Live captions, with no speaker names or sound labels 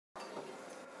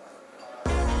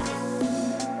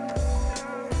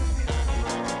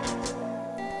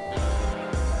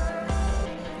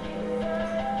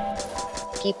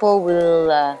people will,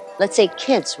 let's say,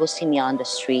 kids will see me on the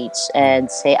streets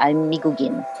and say I'm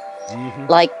Migugin. Mm-hmm.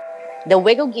 Like the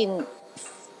Wigogin,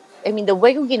 the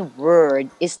Wigogin word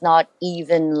is not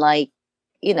even like,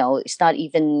 it's not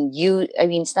even you. I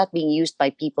mean, it's not being used by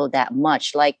people that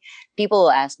much. Like people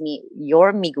will ask me,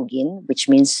 "You're Migugin," which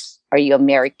means, "Are you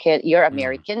American? You're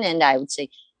American?" And I would say,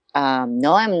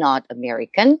 "No, I'm not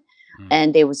American."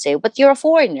 And they would say, "But you're a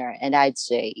foreigner," and I'd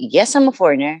say, "Yes, I'm a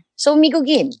foreigner." So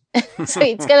Migugin. So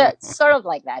it's gonna sort of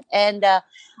like that. And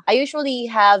I usually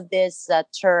have this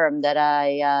term that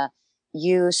I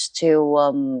use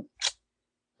to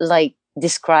like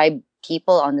describe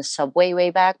people on the subway way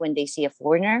back when they see a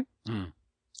foreigner. Mm.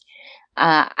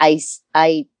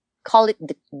 I call it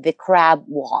the crab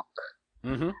walk.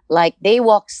 Mm-hmm. Like they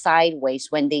walk sideways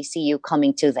when they see you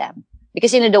coming to them,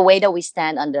 because the way that we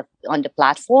stand on the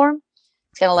platform,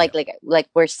 it's kind of like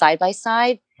we're side by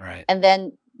side, Right. and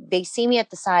then they see me at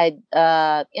the side,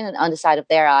 on the side of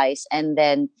their eyes, and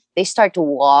then they start to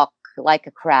walk like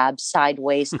a crab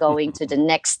sideways, going to the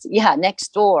next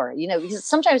door. Because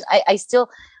sometimes I still,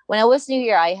 when I was new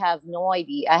here, I have no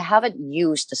idea. I haven't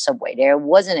used the subway. There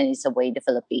wasn't any subway in the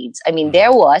Philippines. I mean,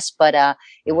 there was, but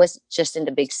it was just in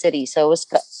the big city. So it was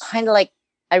kind of like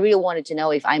I really wanted to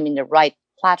know if I'm in the right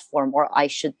platform or I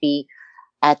should be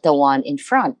at the one in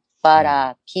front.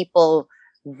 But people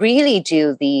really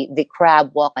do the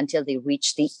crab walk until they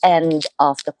reach the end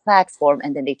of the platform,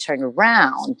 and then they turn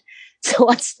around. So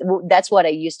that's what I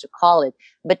used to call it.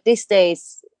 But these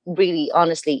days, really,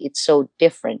 honestly, it's so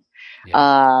different.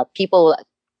 Yeah. People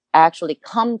actually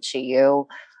come to you,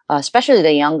 especially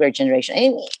the younger generation.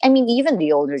 And I mean, even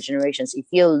the older generations, if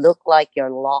you look like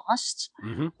you're lost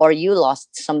Mm-hmm. or you lost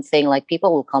something, like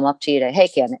people will come up to you to, "Hey,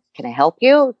 can I help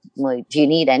you? Like, do you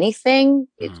need anything?"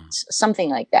 It's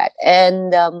something like that.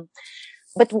 And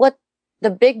but what the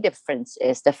big difference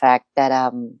is the fact that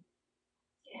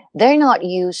they're not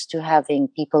used to having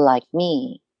people like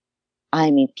me.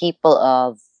 I mean, people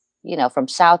of, from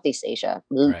Southeast Asia,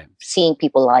 Right. seeing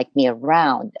people like me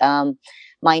around.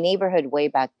 My neighborhood way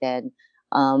back then,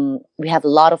 we have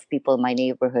a lot of people in my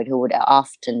neighborhood who would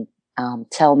often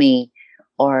tell me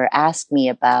or ask me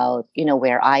about,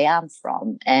 where I am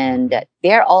from. And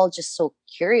they're all just so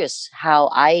curious how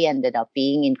I ended up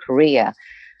being in Korea.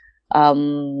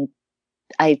 Um,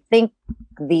 I think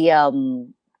the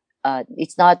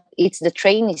it's the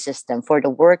trainee system for the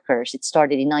workers. It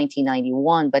started in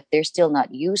 1991, but they're still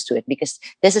not used to it because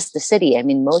this is the city. I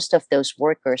mean, most of those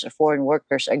workers or foreign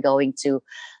workers are going to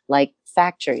like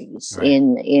factories Right.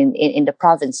 in the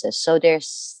provinces, so they're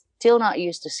still not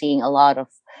used to seeing a lot of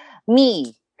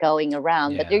me going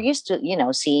around. But they're Yeah. used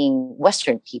to seeing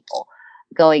Western people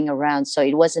going around, so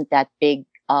it wasn't that big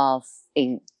of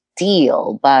a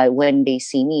deal. But when they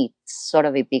see me, it's sort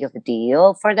of a big of a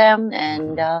deal for them.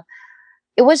 And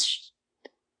it was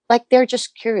like they're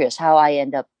just curious how I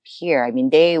end up here. I mean,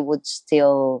 they would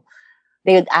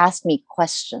ask me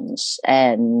questions,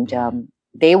 and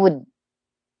they would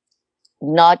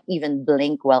not even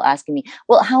blink while asking me,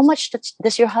 "Well, how much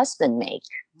does your husband make?"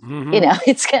 Mm-hmm.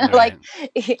 It's kind of like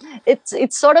Right.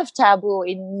 it's sort of taboo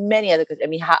in many other countries. I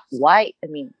mean, why? I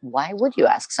mean, why would you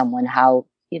ask someone how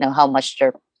much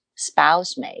their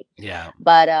spouse make? Yeah.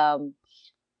 But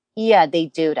yeah, they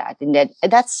do that, and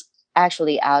that's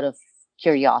actually out of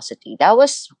curiosity. That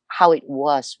was how it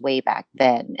was way back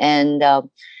then. And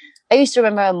I used to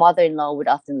remember my mother-in-law would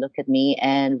often look at me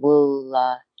and will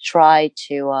try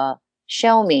to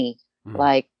show me Mm.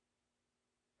 like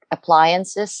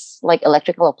appliances, like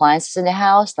electrical appliances in the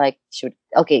house. Like she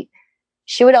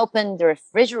would open the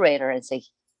refrigerator and say,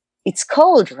 "It's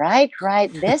cold, right?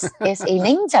 Right. This is a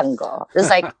냉장고." It's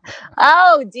like,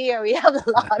 oh dear, we have a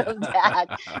lot of that.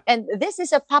 And this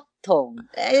is a paptong.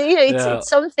 It's Yeah.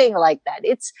 something like that.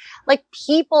 It's like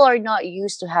people are not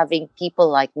used to having people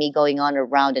like me going on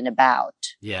around and about.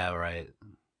 Yeah. Right.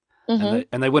 And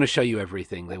Mm-hmm. they want to show you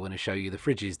everything. They want to show you the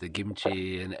fridges, the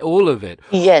kimchi, and all of it.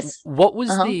 Yes. Uh-huh.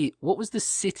 What was the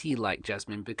city like,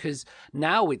 Jasmine? Because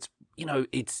now it's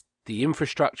the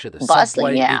infrastructure, the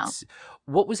Bustling, subway. yeah. It's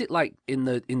what was it like in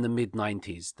the mid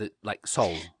 90s? That like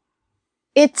Seoul.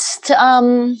 It's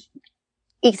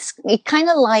it kind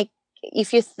of like,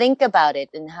 if you think about it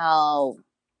and how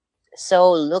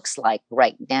Seoul looks like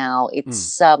right now, Mm.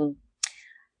 it's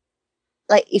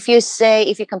like if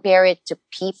you compare it to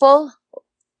people,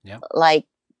 Yeah. like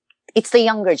it's the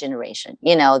younger generation.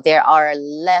 There are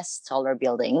less taller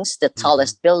buildings. The Mm-hmm.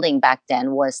 tallest building back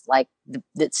then was like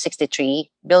the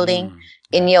 63 building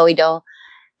in Right. Yoido.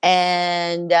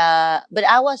 And but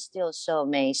I was still so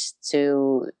amazed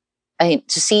to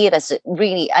see it as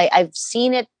really. I've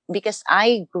seen it because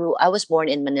I was born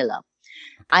in Manila.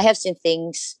 I Okay. have seen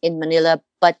things in Manila,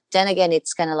 but then again,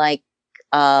 it's kind of like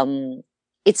um,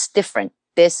 it's different.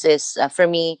 This is for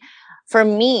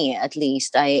me at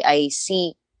least. I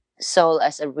see Seoul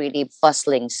as a really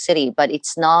bustling city, but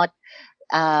it's not.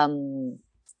 Um,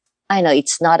 I know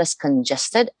it's not as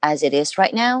congested as it is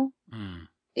right now. Mm.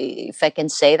 If I can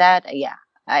say that, yeah,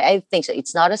 I think so.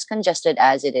 It's not as congested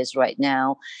as it is right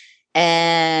now,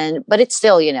 and but it's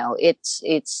still,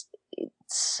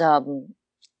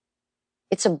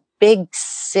 it's a big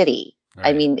city. I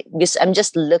Right. mean, because I'm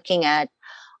just looking at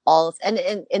all of, and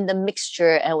in the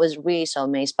mixture, I was really so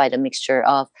amazed by the mixture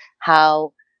of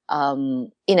how,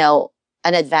 an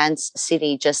advanced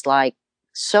city just like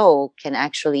Seoul can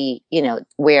actually,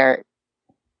 where,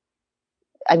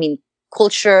 I mean,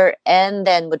 culture and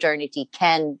then modernity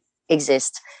can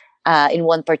exist in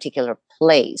one particular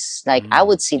place. Like I Mm.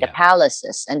 would see the Yeah.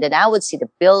 palaces and then I would see the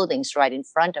buildings right in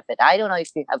front of it. I don't know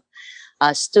if you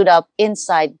have stood up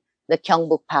inside the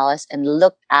Gyeongbok Palace and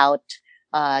looked out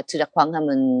to the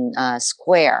Gwanghwamun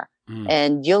Square, Mm.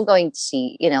 and you're going to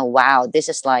see, wow, this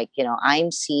is like,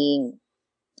 I'm seeing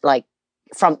like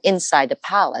from inside the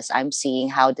palace, I'm seeing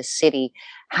how the city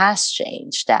has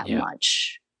changed that Yeah.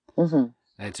 much. Hmm.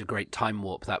 It's a great time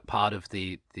warp, that part of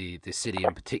the city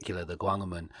in particular, the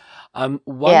Gwanghwamun.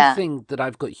 One Yeah. thing that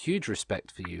I've got huge respect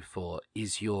for you for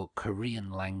is your Korean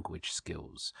language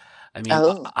skills. I mean,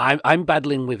 Oh. I'm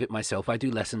battling with it myself. I do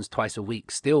lessons twice a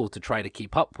week still to try to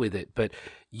keep up with it, but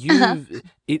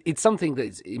it's something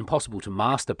that's impossible to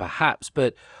master, perhaps.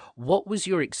 But what was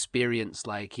your experience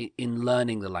like in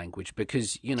learning the language?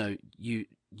 Because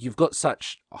you've got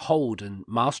such hold and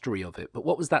mastery of it. But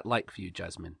what was that like for you,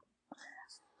 Jasmine?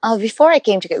 Before I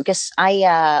came to, because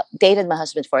I dated my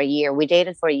husband for a year. We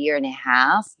dated for a year and a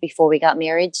half before we got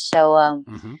married. So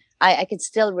Hmm. I can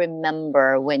still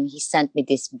remember when he sent me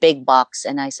this big box,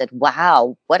 and I said,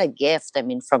 "Wow, what a gift!" I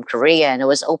mean, from Korea, and I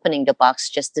was opening the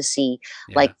box just to see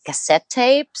Yeah. like cassette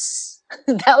tapes.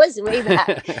 That was way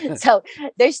back. So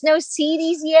there's no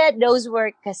CDs yet. Those were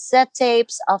cassette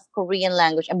tapes of Korean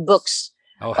language and books.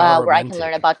 Oh, how Where I can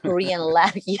learn romantic. about Korean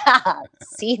language. Yeah,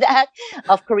 see that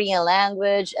of Korean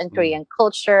language and Mm. Korean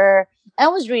culture. I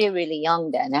was really, really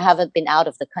young then. I haven't been out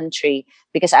of the country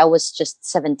because I was just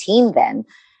 17 then,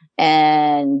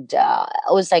 and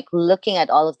I was like looking at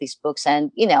all of these books,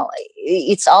 and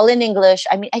it's all in English.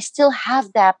 I mean, I still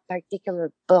have that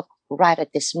particular book right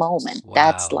at this moment.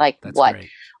 That's Wow, like that's what, great.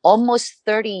 almost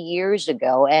 30 years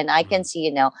ago, and I can Mm. see,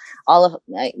 all of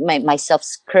myself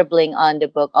scribbling on the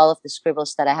book, all of the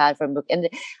scribbles that I had from book. And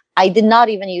I did not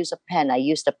even use a pen. I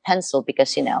used a pencil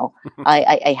because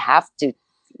I have to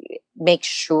make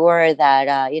sure that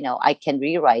I can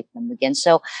rewrite them again.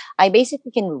 So I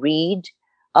basically can read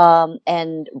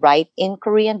and write in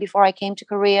Korean before I came to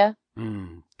Korea.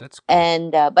 That's good.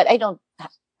 And but I don't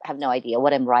have no idea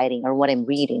what I'm writing or what I'm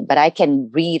reading, but I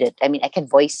can read it. I mean, I can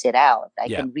voice it out. I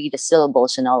Yeah. can read the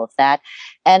syllables and all of that.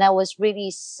 And I was really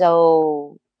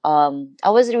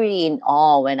in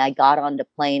awe when I got on the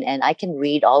plane and I can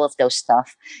read all of those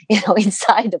stuff,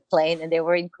 inside the plane, and they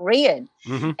were in Korean.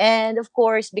 Hmm. And of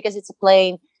course, because it's a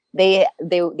plane, they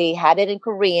had it in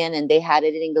Korean and they had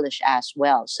it in English as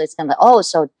well. So it's kind of like, oh,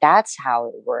 so that's how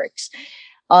it works.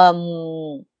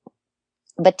 Um,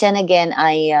 but then again,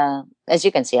 as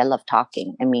you can see, I love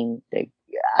talking. I mean,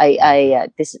 Hmm.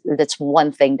 this that's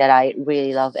one thing that I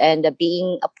really love, and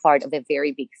being a part of a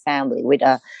very big family with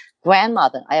a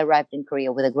grandmother. I arrived in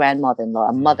Korea with a grandmother-in-law,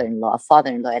 a Mm. mother-in-law, a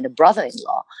father-in-law, and a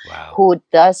brother-in-law, Wow. who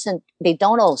doesn't. They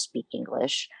don't all speak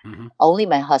English. Hmm. Only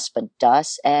my husband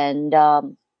does, and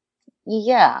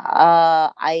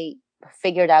yeah, I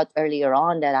figured out earlier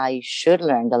on that I should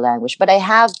learn the language, but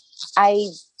I've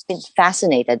been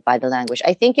fascinated by the language.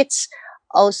 I think it's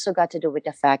also got to do with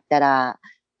the fact that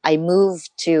I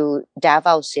moved to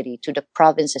Davao City, to the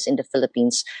provinces in the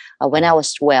Philippines, when I Mm.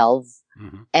 was 12.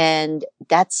 Hmm. And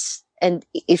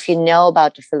if you know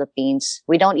about the Philippines,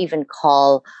 we don't even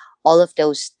call all of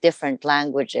those different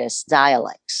languages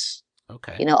dialects.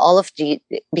 Okay. All of the,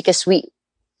 because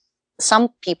some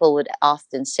people would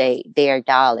often say they are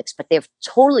dialects, but they're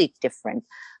totally different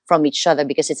from each other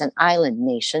because it's an island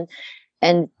nation.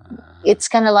 And Uh, it's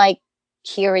kind of like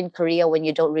here in Korea when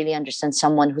you don't really understand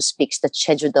someone who speaks the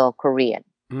Jeju-do Korean.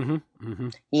 hmm. Hmm.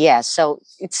 Yeah, so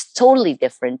it's totally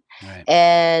different. Right.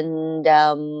 And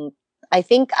I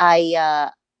think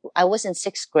I was in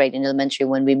sixth grade in elementary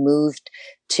when we moved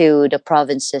to the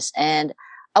provinces, and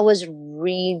I was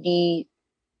really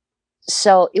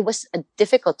So it was a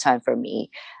difficult time for me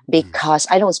Mm. because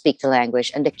I don't speak the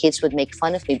language, and the kids would make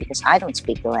fun of me because I don't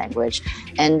speak the language.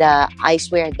 And I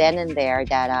swear then and there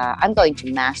that I'm going to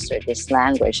master this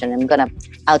language and I'm going to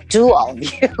outdo all of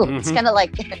you. It's Hmm. kind of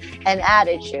like an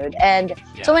attitude. And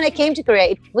so Yeah. when I came to Korea,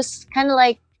 it was kind of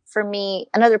like for me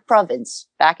another province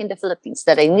back in the Philippines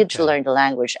that I need to Okay. learn the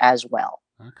language as well.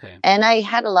 Okay. And I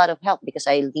had a lot of help because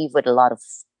I live with a lot of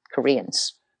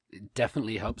Koreans. It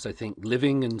definitely helps. I think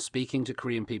living and speaking to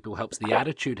Korean people helps. The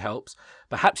attitude helps.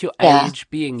 Perhaps your Yeah. age,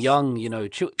 being young,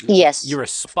 Yes, you're a of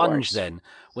sponge course. then.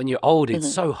 When you're old, it's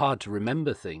Hmm. so hard to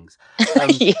remember things. Um,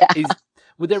 Yeah. is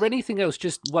Were there anything else?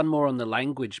 Just one more on the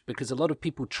language, because a lot of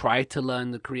people try to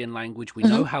learn the Korean language. We Hmm.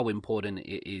 know how important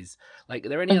it is. Like, are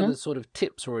there any Hmm. other sort of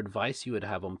tips or advice you would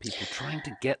have on people trying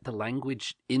to get the language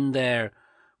in their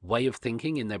way of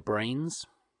thinking, in their brains?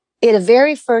 The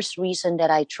very first reason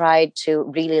that I tried to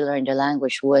really learn the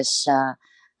language was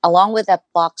along with that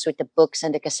box with the books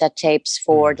and the cassette tapes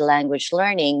for Mm, the language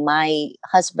learning. My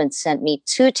husband sent me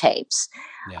two tapes.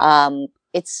 yeah.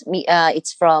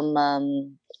 It's from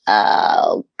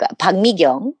Park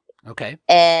Mi-kyung Okay.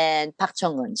 and Park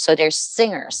Chung-eun. So they're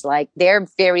singers, like they're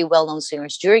very well-known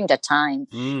singers during that time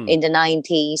Mm, in the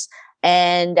 90s.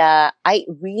 And I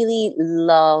really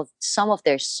loved some of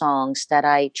their songs that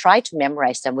I tried to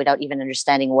memorize them without even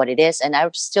understanding what it is. And I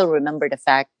still remember the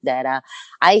fact that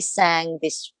I sang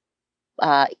this.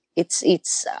 Uh,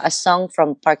 it's a song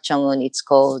from Park Chung-eun. It's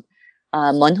called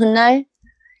Mon Hunnal,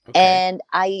 okay. and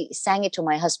I sang it to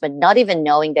my husband, not even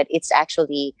knowing that it's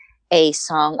actually a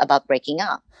song about breaking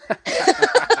up.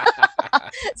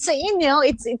 So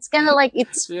it's kind of like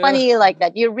it's Yeah. funny like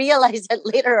that. You realize that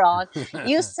later on,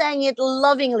 you sang it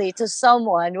lovingly to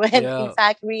someone when in Yeah.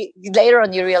 fact later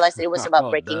on you realize that it was about Oh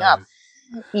breaking up.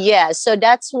 no. Yeah, so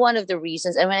that's one of the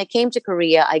reasons. And when I came to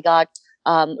Korea, I got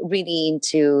really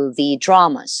into the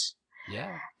dramas.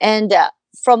 Yeah. And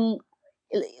from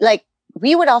like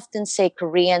we would often say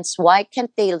Koreans, why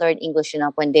can't they learn English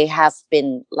enough when they have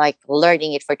been like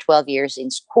learning it for 12 years in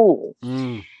school?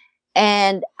 Mm,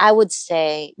 And I would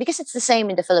say, because it's the same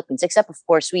in the Philippines, except of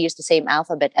course we use the same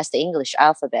alphabet as the English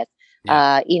alphabet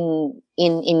yeah. in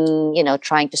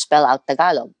trying to spell out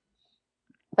Tagalog.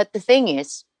 But the thing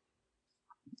is,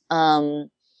 um,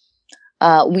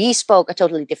 we spoke a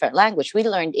totally different language. We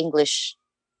learned English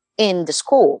in the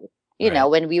school, Right.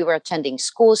 when we were attending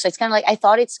school. So it's kind of like I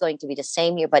thought it's going to be the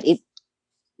same here, but it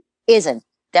isn't.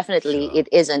 Definitely, Sure. it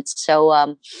isn't. So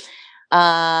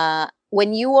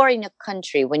when you are in a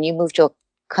country, when you move to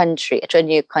a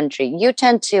new country, you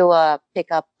tend to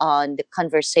pick up on the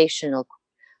conversational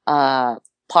uh,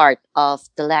 part of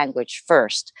the language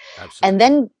first, and Absolutely.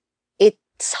 then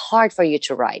it's hard for you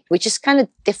to write, which is kind of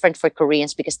different for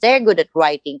Koreans because they're good at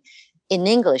writing in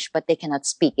English, but they cannot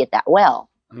speak it that well.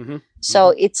 Hmm.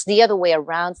 So Hmm. it's the other way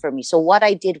around for me. So what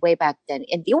I did way back then,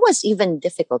 and it was even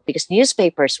difficult because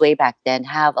newspapers way back then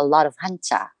have a lot of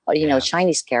hanja or Yeah.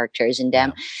 Chinese characters in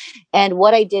them. Yeah. And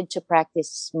what I did to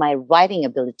practice my writing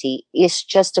ability is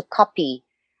just to copy.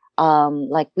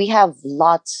 Like we have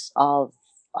lots of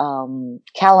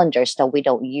calendars that we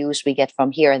don't use. We get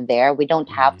from here and there. We don't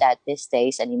have Mm, that these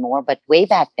days anymore. But way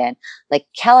back then, like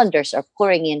calendars are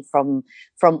pouring in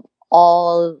from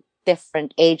all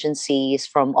different agencies,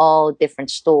 from all different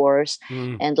stores,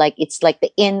 mm. and like it's like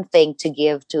the in thing to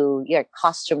give to your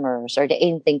customers or the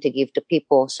in thing to give to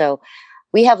people. So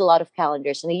we have a lot of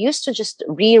calendars, and I used to just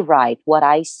rewrite what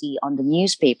I see on the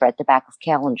newspaper at the back of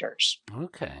calendars.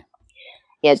 Okay.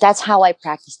 Yeah, that's how I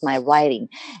practiced my writing.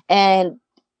 And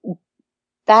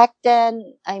back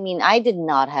then, I mean, I did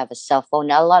not have a cell phone.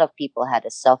 Not a lot of people had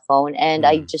a cell phone, and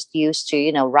I Mm. just used to,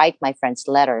 write my friends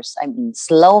letters. I mean,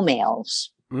 slow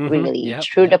mails, Hmm. really, Yep.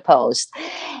 through the Yep. post.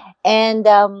 And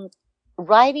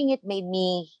writing it made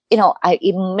me,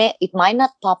 it might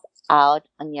not pop out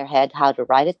on your head how to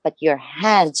write it, but your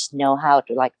hands know how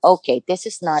to like, okay, this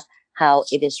is not how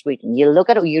it is written. You look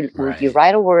at it, you Right.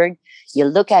 write a word, you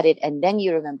look at it, and then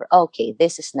you remember, okay,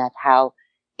 this is not how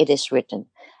it is written.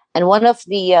 And one of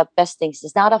the best things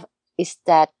is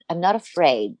that I'm not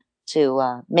afraid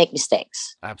to make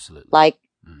mistakes. Absolutely. Like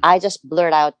Mm. I just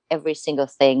blurt out every single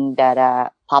thing that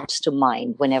pops to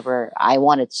mind whenever I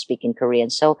wanted to speak in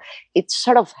Korean. So it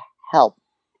sort of helped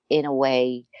in a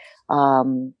way.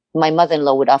 My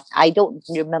mother-in-law would often, I don't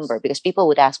remember because people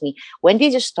would ask me, when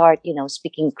did you start,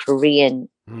 speaking Korean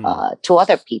Mm. to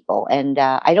other people? And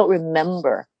I don't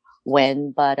remember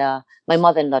when, but my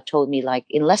mother-in-law told me like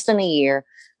in less than a year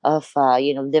of,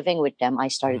 living with them, I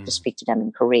started to Mm. speak to them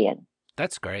in Korean.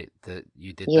 That's great that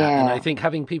you did that. And I Yeah. think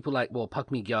having people like, well,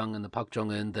 Park Mi-kyung and the Park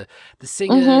Jong-un, the Mm-hmm.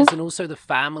 singers, and also the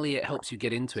family, it helps you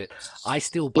get into it. I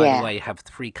still, by the Yeah. way, have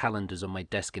 3 calendars on my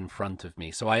desk in front of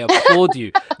me. So I applaud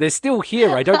you. They're still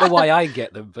here. I don't know why I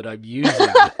get them, but I'm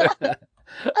using them.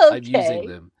 I'm using Okay.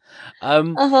 them.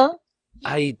 Um, Uh-huh.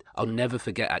 I'll never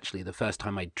forget actually the first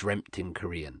time I dreamt in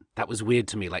Korean. That was weird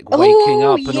to me, like waking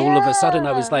Oh, up and all of a sudden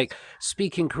I was yeah. like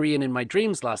speaking Korean in my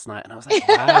dreams last night, and I was like,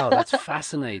 wow, that's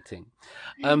fascinating.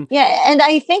 Um, Yeah, and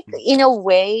I think in a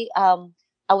way,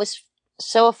 I was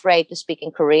so afraid to speak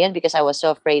in Korean because I was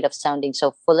so afraid of sounding so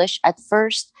foolish at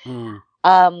first. mm,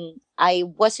 I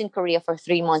was in Korea for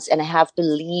 3 months and I have to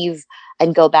leave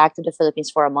and go back to the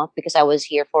Philippines for a month because I was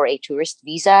here for a tourist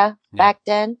visa yeah, back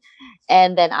then,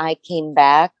 and then I came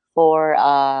back for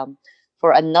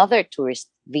another tourist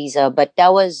visa. But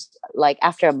that was like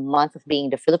after a month of being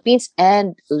in the Philippines, and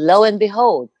lo and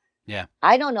behold, yeah,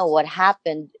 I don't know what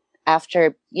happened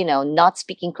after, not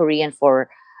speaking Korean for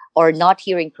or not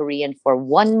hearing Korean for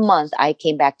 1 month. I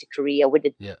came back to Korea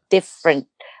yeah. different,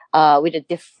 with a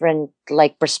different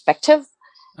like perspective.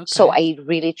 So Okay. I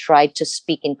really tried to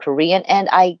speak in Korean, and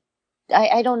I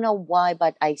don't know why,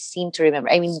 but I seem to remember.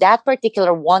 I mean, that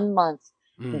particular 1 month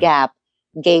Mm, gap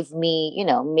gave me,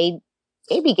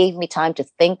 maybe gave me time to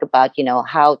think about,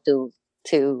 how to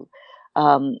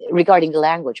regarding the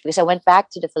language, because I went back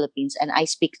to the Philippines and I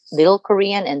speak little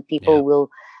Korean, and yeah,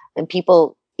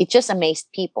 people, it just amazed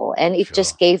people, and it sure.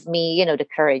 just gave me, the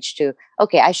courage to,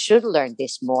 okay, I should learn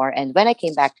this more. And when I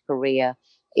came back to Korea,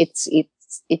 it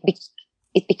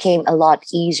it became a lot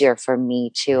easier for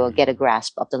me to get a Mm.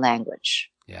 grasp of the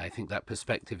language. Yeah, I think that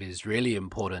perspective is really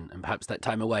important, and perhaps that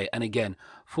time away. And again,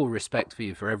 full respect for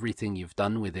you for everything you've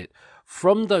done with it.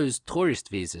 From those tourist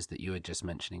visas that you were just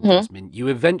mentioning, Mhm. Jasmine, you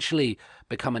eventually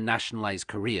become a nationalized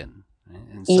Korean. Right?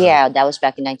 And so Yeah, that was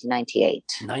back in 1998.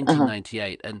 Uh-huh.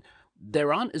 1998, and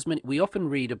there aren't as many. We often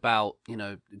read about,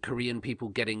 Korean people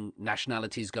getting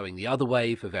nationalities going the other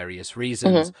way for various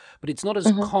reasons, Hmm. but it's not as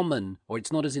Hmm. common, or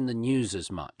it's not as in the news as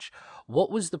much. What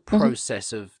was the Hmm. process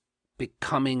of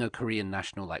becoming a Korean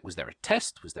national like? Was there a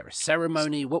test? Was there a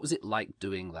ceremony? What was it like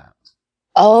doing that?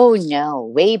 Oh no,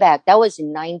 way back. That was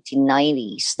in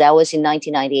 1990s. That was in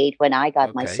 1998 when I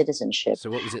got my Okay, citizenship. so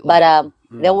what was it But like?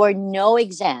 there Mm. were no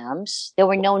exams. There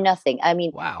were no nothing. I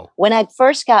mean, Wow. when I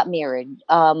first got married,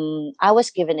 I was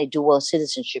given a dual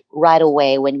citizenship right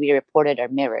away when we reported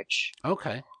our marriage.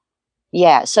 Okay.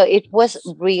 Yeah, so it was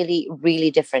Nice. really,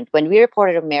 really different. When we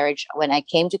reported a marriage, when I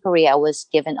came to Korea, I was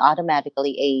given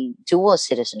automatically a dual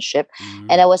citizenship,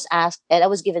 and Mm. I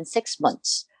was given 6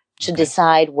 months to Okay.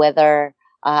 decide whether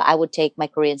I would take my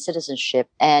Korean citizenship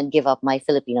and give up my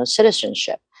Filipino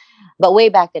citizenship. But way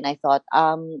back then, I thought,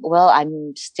 well, I'm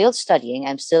still studying,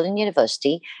 I'm still in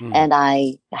university, Mm. and I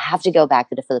have to go back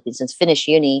to the Philippines and finish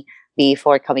uni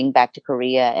before coming back to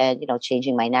Korea and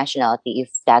changing my nationality if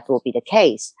that will be the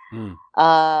case. Mm.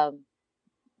 Um,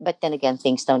 but then again,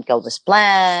 things don't go as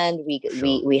planned.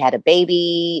 Sure. We had a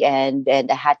baby, and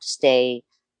I had to stay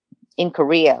in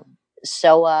Korea.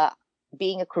 So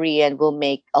being a Korean will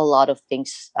make a lot of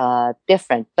things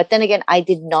different. But then again, I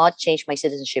did not change my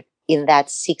citizenship in that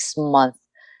 6 month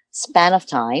span of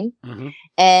time. Hmm.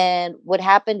 And what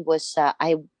happened was I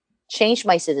changed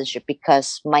my citizenship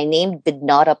because my name did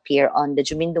not appear on the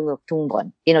Jumindong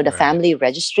Tungbon, the Right. family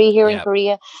registry here in Yeah.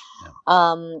 Korea.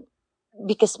 Yeah.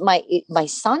 Because my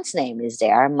son's name is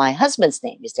there, my husband's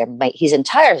name is there, his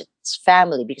entire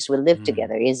family, because we live Mm.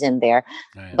 together, is in there,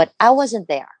 Right. but I wasn't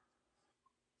there.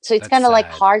 So it's That's kind of like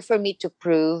sad. hard for me to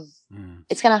prove. Mm.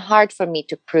 It's kind of hard for me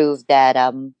to prove that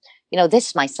this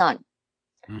is my son.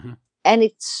 Hmm. And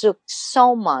it took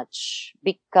so much,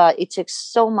 because it took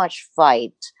so much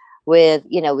fight with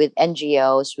with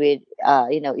NGOs, with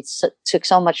took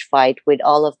so much fight with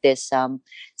all of this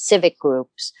civic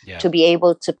groups Yeah. to be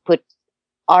able to put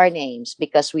our names,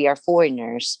 because we are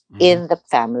foreigners, Hmm. in the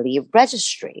family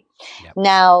registry. Yeah.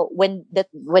 Now, when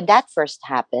that first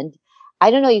happened, I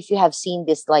don't know if you have seen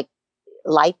this like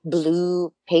light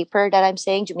blue paper that I'm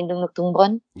saying, Jumindong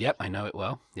Nuktungbon. Yep. I know it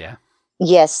well. Yeah.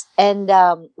 Yes, and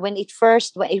when it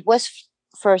was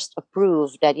first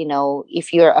approved that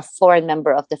if you're a foreign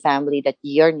member of the family, that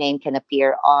your name can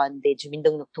appear on the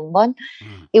Jumindong Nuktungbon,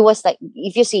 Mm. it was like,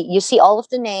 if you see all of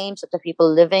the names of the people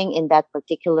living in that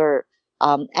particular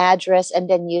address, and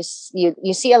then you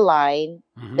see a line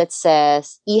Hmm. that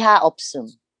says "Iha Opsum."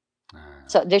 Uh,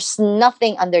 So there's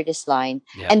nothing under this line,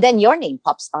 yeah. and then your name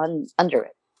pops on under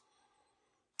it.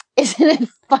 Isn't it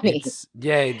funny? It's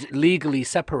it's legally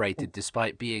separated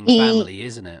despite being E- family,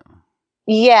 isn't it?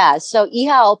 yeah, so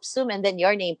 "Iha Opsum," and then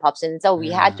your name pops in. So we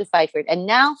had Yeah. to fight for it, and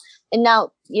now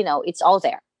it's all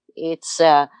there. It's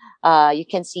you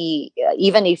can see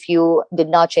even if you did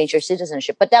not change your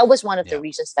citizenship. But that was one of the Yeah.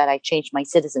 reasons that I changed my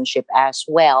citizenship as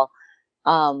well.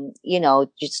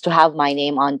 Just to have my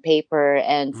name on paper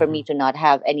and for Hmm. me to not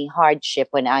have any hardship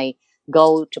when I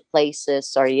go to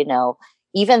places, or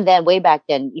even then, way back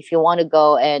then, if you want to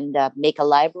go and make a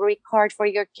library card for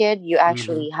your kid, you Hmm.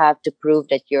 actually have to prove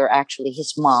that you're actually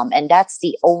his mom, and that's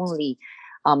the only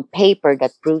paper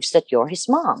that proves that you're his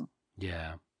mom.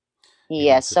 Yeah. You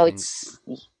Yeah, have to so think.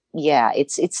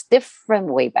 it's different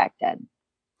way back then.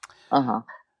 Uh-huh.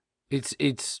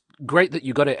 It's great that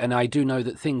you got it, and I do know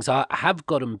that things have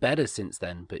gotten better since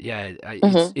then. But yeah,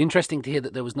 it's Hmm. interesting to hear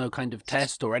that there was no kind of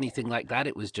test or anything like that.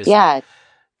 It was just Yeah,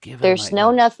 given there's like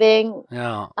no that. nothing.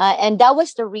 Yeah. And that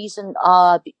was the reason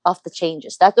of the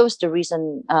changes. That was the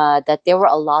reason that there were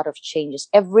a lot of changes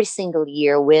every single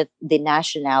year with the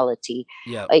nationality,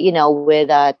 Yeah.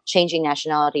 with changing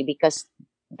nationality, because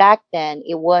back then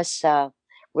it was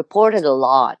reported a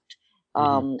lot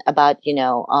Hmm. about,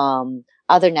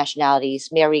 other nationalities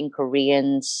marrying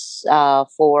Koreans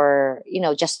for,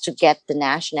 just to get the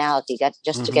nationality,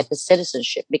 just to Hmm. get the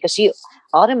citizenship, because you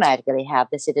automatically have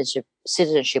the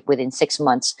citizenship within 6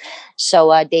 months.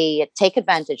 So they take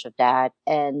advantage of that,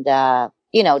 and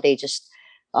they just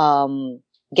um,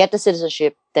 get the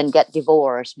citizenship, then get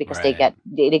divorced because Right.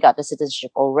 they got the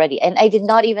citizenship already. And I did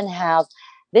not even have.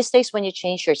 These days, when you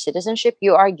change your citizenship,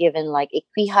 you are given like a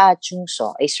kwiha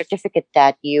chungso, a certificate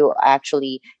that you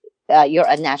actually you're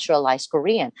a naturalized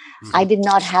Korean. I Hmm. did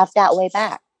not have that way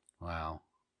back. Wow.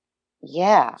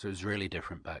 Yeah, So it was really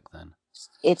different back then.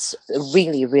 it's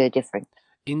really, really different.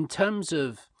 In terms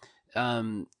of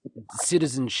um,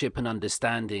 citizenship and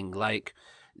understanding, like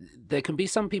there can be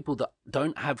some people that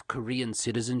don't have Korean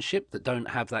citizenship, that don't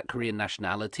have that Korean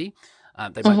nationality.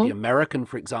 They might be Hmm. American,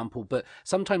 for example, but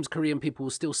sometimes Korean people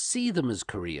will still see them as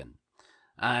Korean.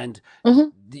 And Hmm.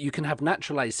 you can have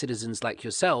naturalized citizens like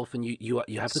yourself, and you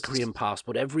have the Korean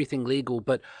passport, everything legal,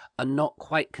 but are not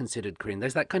quite considered Korean.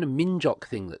 There's that kind of minjok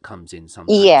thing that comes in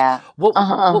sometimes. Yeah. What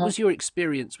Uh-huh, what uh-huh. was your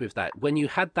experience with that? When you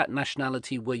had that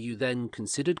nationality, were you then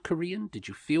considered Korean? Did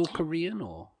you feel Korean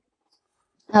or?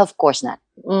 Of course not.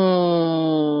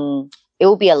 It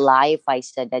would be a lie if I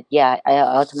said that. Yeah, I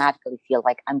automatically feel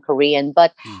like I'm Korean.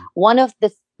 But Mm, one of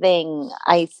the thing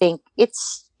I think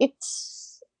it's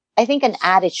I think an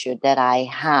attitude that I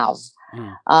have.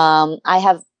 mm, Um, I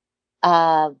have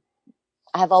uh,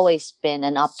 I have always been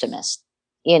an optimist.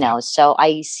 yeah, So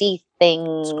I see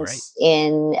it's great. things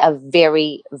in a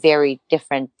very, very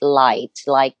different light.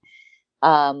 Like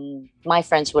my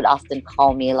friends would often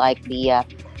call me like the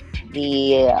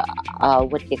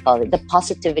what do you call it, the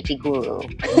positivity guru.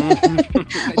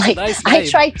 It's a Like nice I name.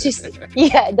 try to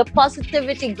yeah, the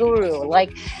positivity guru.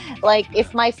 Like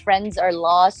if my friends are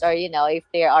lost, or if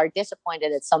they are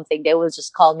disappointed at something, they will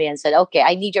just call me and said, okay,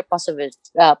 I need your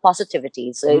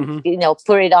positivity, so Hmm.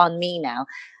 put it on me now.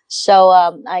 So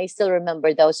I still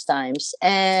remember those times,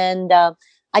 and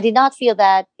I did not feel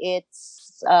that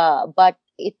it's but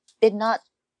it did not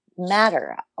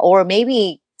matter, or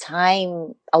maybe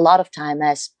a lot of time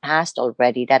has passed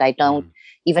already that I don't Mm,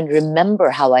 even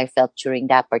remember how I felt during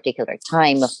that particular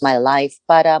time of my life.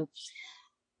 But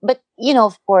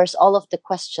of course, all of the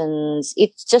questions,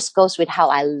 it just goes with how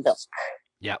I look,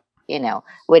 yeah.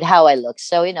 with how I look.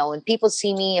 So when people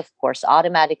see me, of course,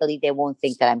 automatically they won't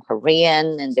think that I'm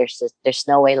Korean, and there's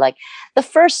no way. Like the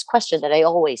first question that I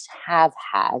always have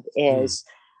had Mm, is,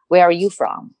 where are you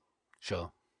from?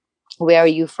 sure. Where are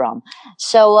you from?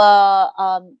 So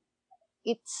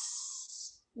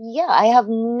it's yeah, I have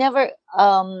never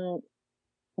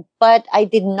but I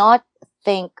did not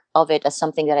think of it as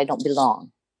something that I don't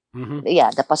belong. Hmm.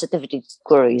 Yeah, the positivity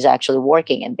guru is actually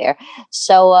working in there.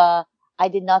 So I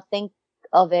did not think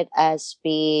of it as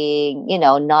being,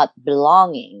 not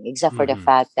belonging, except for the Hmm.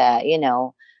 fact that,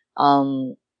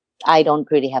 um I don't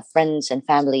really have friends and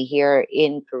family here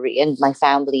in Korea. In my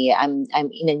family, I'm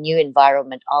in a new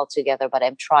environment altogether, but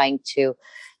I'm trying to,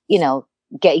 you know,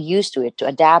 get used to it, to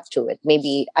adapt to it.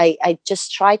 Maybe I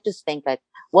just try to think that,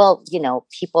 well,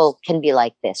 people can be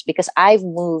like this, because I've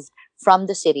moved from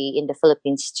the city in the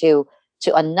Philippines to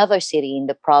another city in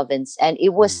the province, and it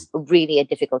Mm, was really a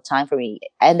difficult time for me.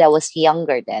 And I was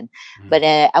younger then, mm, but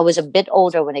I was a bit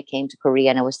older when I came to Korea,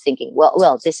 and I was thinking,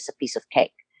 well, this is a piece of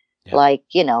cake. yeah. Like,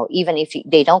 even if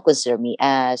they don't consider me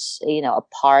as, a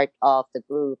part of the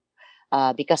group,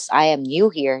 because I am new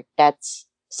here, that's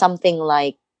something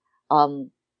like,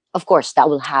 um, of course, that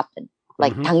will happen.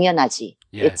 Like Hmm. 당연하지.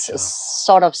 Yeah, It's sure.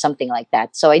 sort of something like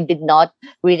that. So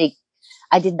really,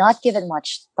 I did not give it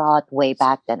much thought way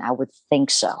back then. I would think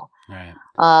so. Right.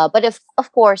 But if,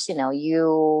 of course,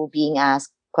 you being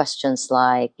asked, questions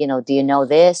like, do you know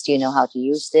this? Do you know how to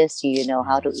use this? Do you know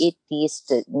how to Mm. eat these?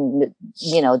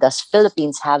 Does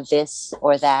Philippines have this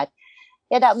or that?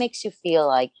 Yeah, that makes you feel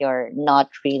like you're not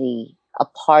really a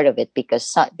part of it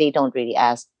because they don't really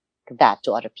ask that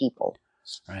to other people.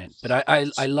 Right. But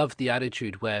I love the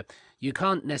attitude where you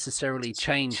can't necessarily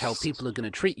change how people are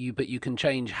going to treat you, but you can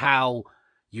change how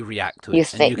you react to You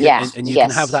it, and think, you can yeah, and you can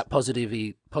have yes. that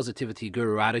positivity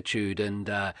guru attitude, and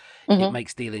it Hmm.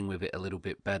 makes dealing with it a little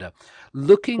bit better.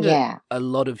 Looking at Yeah. a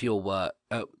lot of your work,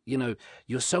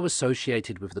 you're so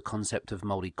associated with the concept of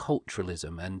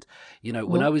multiculturalism, and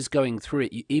when Hmm. I was going through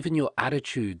it, even your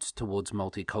attitudes towards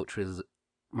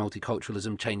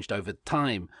multiculturalism changed over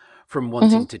time, from Hmm.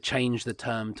 wanting to change the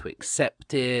term to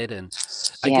accept it. And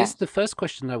I Yeah. guess the first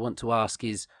question I want to ask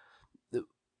is,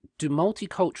 do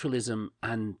multiculturalism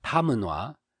and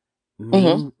Tamanoa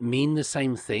Hmm. mean the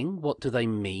same thing? What do they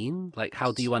mean? Like,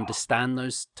 how do you understand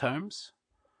those terms?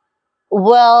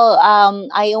 Well,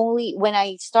 I only when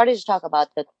I started to talk about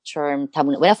the term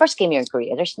tamun when I first came here in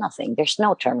Korea, there's nothing. There's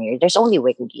no term here. There's only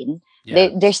Wekugin. Yeah.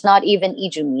 There's not even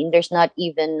Ijumin. There's not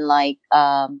even like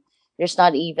an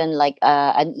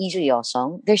Ijuyo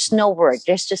song. There's no word.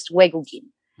 There's just Wekugin.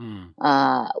 Mm.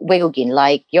 Wekugin,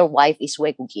 like your wife is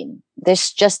Wekugin.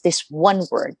 There's just this one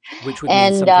word. Which would mean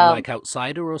And something like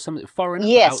outsider or something, foreigner, but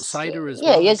yes, outsider as yeah,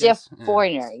 well, I yes, a guess. Yeah.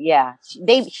 foreigner. Yeah,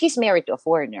 she's married to a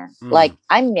foreigner. Mm. Like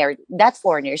I'm married. That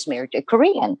foreigner is married to a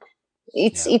Korean.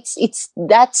 It's Yeah. it's it's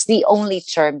that's the only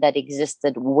term that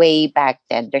existed way back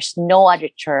then. There's no other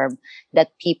term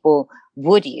that people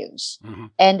would use, Hmm.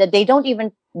 and that they don't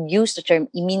even use the term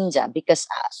iminja because,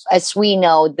 as we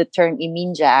know, the term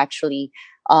iminja actually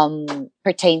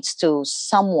pertains to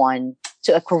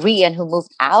to a Korean who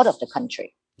moved out of the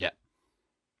country. Yeah.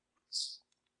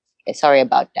 Sorry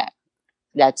about that.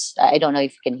 That's I don't know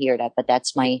if you can hear that, but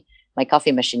that's Yeah. my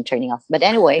coffee machine turning off. But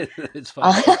anyway, It's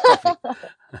fine. It's not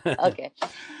coffee. okay.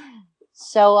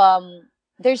 So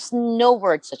there's no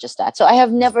word such as that. So I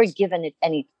have never given it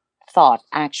any thought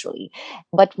actually.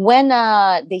 But when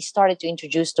they started to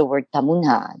introduce the word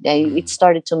tamunha, it Mm.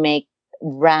 started to make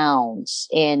rounds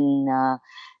in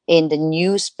the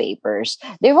newspapers.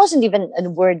 There wasn't even a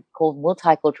word called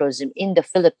multiculturalism in the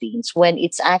Philippines when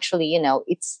it's actually,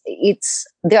 it's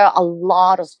there are a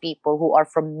lot of people who are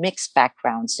from mixed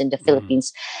backgrounds in the Mm.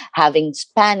 Philippines, having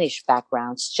Spanish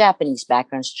backgrounds, Japanese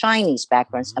backgrounds, Chinese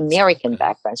backgrounds, Mm. American Okay.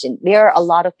 backgrounds. And there are a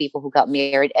lot of people who got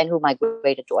married and who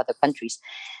migrated to other countries.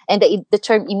 And the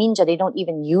term iminja, they don't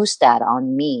even use that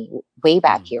on me way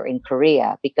back Mm. here in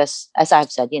Korea because, as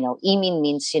I've said, imin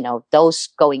means, those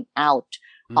going out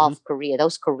Hmm. of Korea,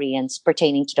 those Koreans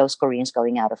pertaining to those Koreans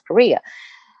going out of Korea.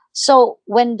 So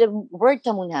when the word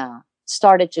tamunha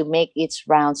started to make its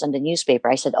rounds on the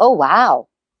newspaper, I said, "Oh wow,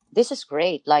 this is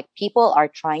great! Like people are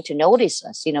trying to notice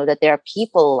us. That there are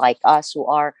people like us who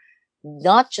are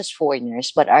not just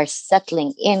foreigners but are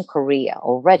settling in Korea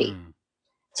already." Mm.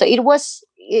 So A it was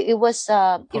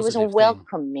a positive thing.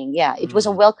 welcoming, yeah, it was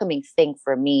a Mm. welcoming thing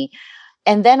for me.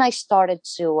 And then I started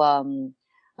to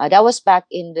that was back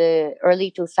in the early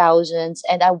 2000s,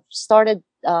 and I started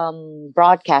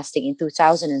broadcasting in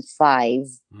 2005.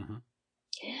 Hmm.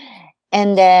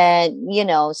 And then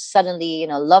suddenly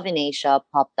Love in Asia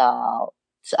popped out.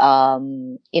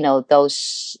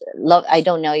 Those love, I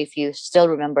don't know if you still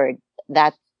remember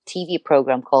that TV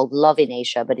program called Love in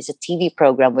Asia, but it's a TV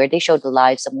program where they show the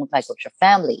lives of multicultural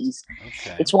families.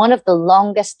 Okay. It's one of the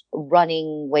longest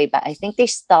running way back. I think they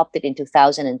stopped it in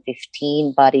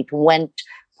 2015, but it went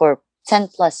for 10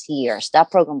 plus years. That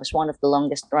program was one of the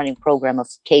longest running program of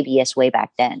KBS way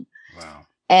back then. Wow.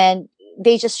 And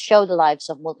they just show the lives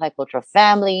of multicultural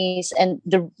families. And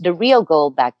the real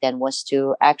goal back then was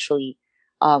to actually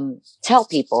tell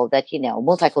people that,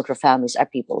 multicultural families are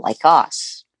people like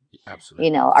us,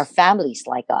 Absolutely. our families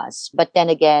like us. But then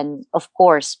again, of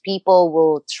course, people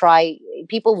will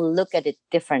look at it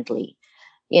differently.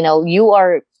 You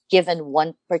are given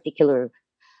one particular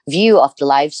view of the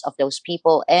lives of those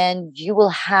people, and you will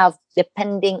have,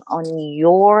 depending on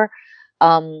your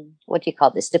what do you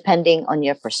call this, depending on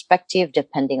your perspective,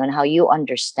 depending on how you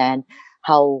understand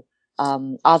how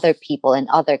other people in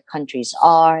other countries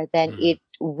are, then Mm. it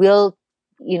will,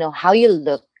 how you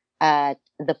look at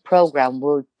the program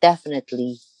will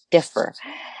definitely differ.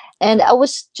 And Sure.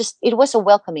 it was a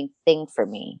welcoming thing for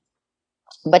me.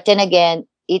 But then again,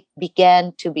 it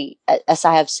began to be, as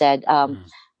I have said, Mm.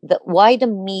 why the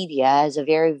media has a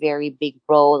very, very big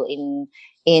role in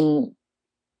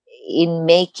in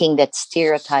making that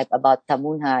stereotype about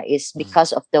tamunha is Mm.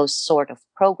 because of those sort of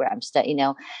programs that,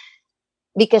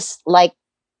 because, like,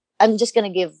 I'm just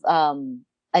going to give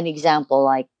an example.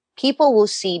 Like, people will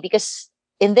see, because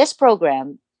in this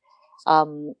program,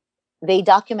 um, they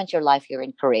document your life here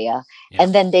in Korea, Yeah. and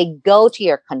then they go to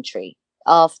your country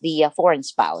of the foreign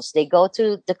spouse. They go to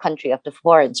the country of the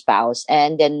foreign spouse,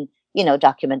 and then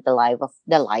document the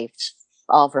lives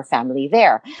of her family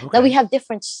there. Now we Okay. have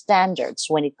different standards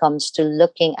when it comes to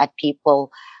looking at people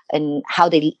and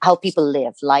how people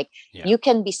live. Like Yeah. you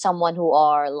can be someone who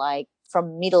are like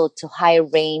from middle to high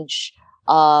range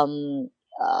um,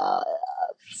 uh,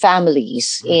 families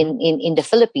Hmm. in the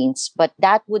Philippines, but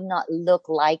that would not look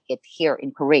like it here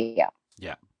in Korea.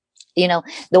 Yeah. You know,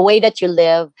 the way that you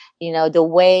live, the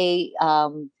way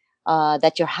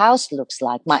that your house looks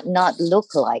like might not look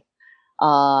like,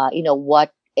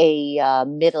 what a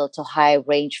middle to high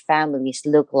range families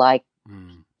look like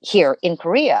Mm. here in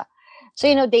Korea. So,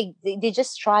 Yeah. they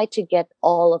just try to get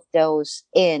all of those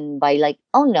in by like,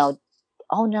 oh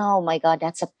no, my God,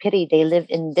 that's a pity. They live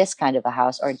in this kind of a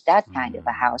house or that kind of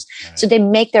a Mm. house. So Right. they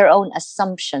make their own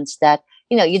assumptions that,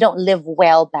 you don't live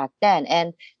well back then.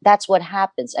 And that's what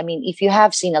happens. I mean, if you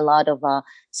have seen a lot of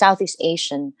Southeast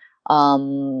Asian,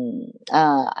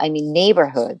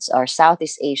 neighborhoods or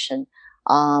Southeast Asian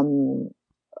um,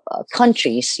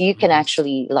 countries, you can Hmm.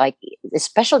 actually like,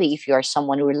 especially if you are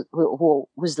someone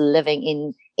who's living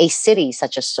in a city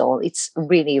such as Seoul, it's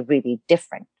really, really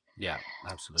different. Yeah.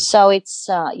 Absolutely. So it's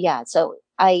yeah, so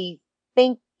I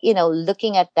think,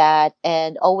 looking at that,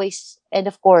 and always, and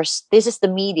of course this is the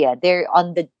media, they're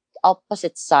on the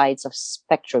opposite sides of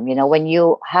spectrum. When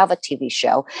you have a TV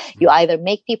show, you Mm. either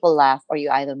make people laugh or you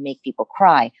either make people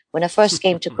cry. When I first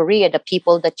came to Korea, the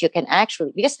people that you can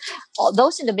actually, because all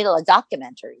those in the middle are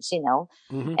documentaries,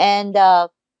 Hmm. and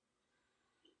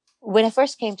when I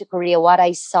first came to Korea, what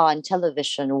I saw on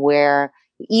television were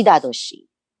Ida Doshi,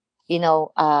 you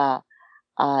know uh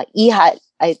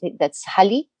I think that's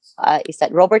Halley. Is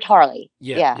that Robert Harley?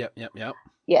 Yeah. Yeah, Yep. Yep. Yep.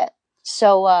 yeah. So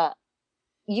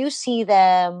you see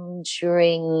them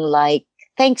during like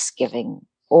Thanksgiving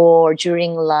or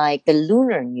during like the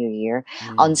Lunar New Year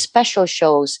on Mm. special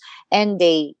shows, and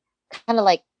they kind of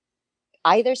like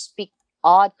either speak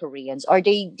odd Koreans, or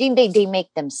they make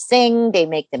them sing, they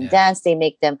make them Yeah. dance, they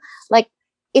make them like,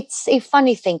 it's a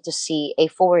funny thing to see a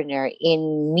foreigner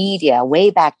in media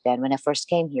way back then when I first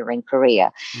came here in Korea.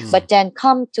 Mm. But then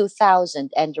come 2000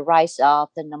 and the rise of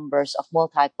the numbers of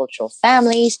multicultural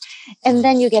families, and Mm.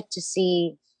 then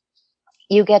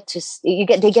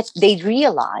they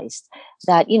realized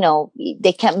that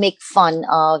they can't make fun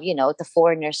of the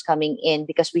foreigners coming in,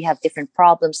 because we have different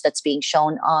problems that's being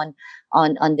shown on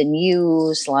the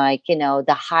news, like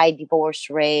the high divorce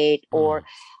rate, or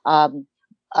Mm.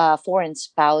 um, foreign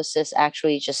spouses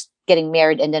actually just getting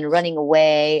married and then running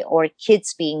away, or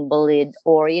kids being bullied,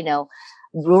 or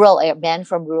men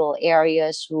from rural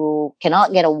areas who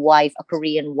cannot get a wife, a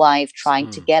Korean wife trying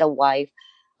to Mm. get a wife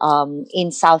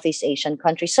in Southeast Asian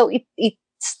countries. So it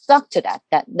stuck to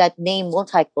that name,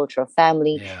 multicultural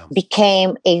family, Yeah.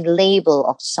 became a label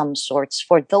of some sorts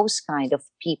for those kind of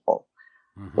people.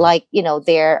 Hmm. Like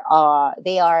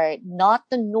they are not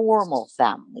the normal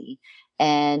family,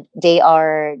 and they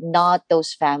are not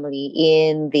those family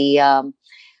in the um,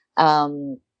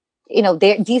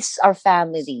 these are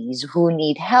families who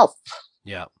need help.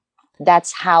 Yeah.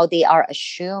 That's how they are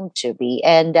assumed to be,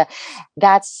 and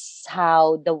that's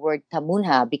how the word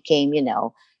tamunha became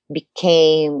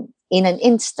in an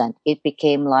instant. It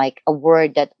became like a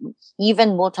word that even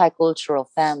multicultural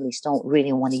families don't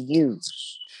really want to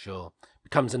use. Sure.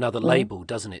 Becomes another Mhm. label,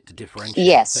 doesn't it, to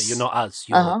differentiate. So you're Yes. not us,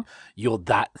 Uh-huh. you're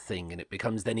that thing, and it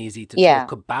becomes then easy to Yeah.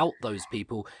 talk about those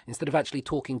people instead of actually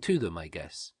talking to them, I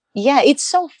guess. Yeah, it's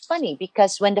so funny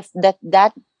because when the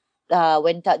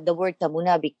word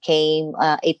tamuna became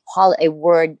a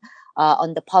word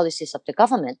on the policies of the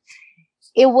government,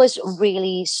 it was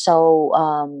really so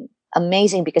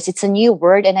amazing, because it's a new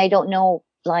word, and I don't know,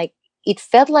 like, it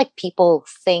felt like people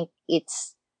think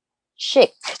it's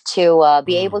chic to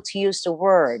be able Mm. to use the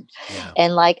word, Yeah.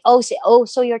 and like,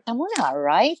 so you're tamuna,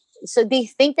 right? So they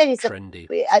think that it's Trendy.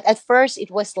 at first it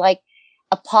was like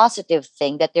a positive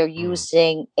thing that they're Mm.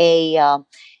 using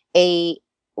a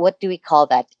what do we call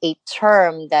that, a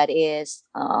term that is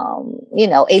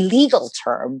a legal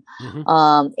term, Hmm.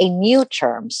 a new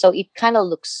term, so it kind of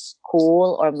looks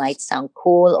cool, or might sound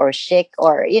cool or chic,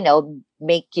 or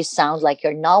make you sound like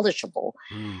you're knowledgeable.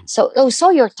 Mm. So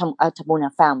you're a Tamuna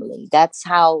family. That's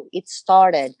how it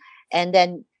started. And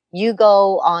then you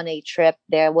go on a trip.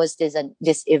 There was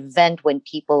this event when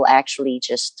people actually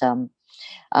just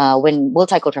when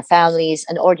multicultural families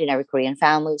and ordinary Korean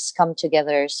families come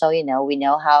together. So we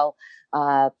know how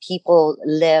people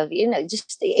live,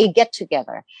 just a get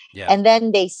together. Yeah. And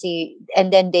then they see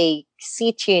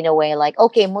it in a way like,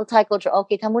 okay, multicultural,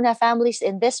 okay, Tamuna families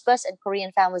in this bus and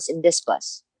Korean families in this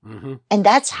bus. Hmm. And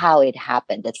that's how it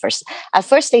happened at first. At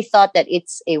first, they thought that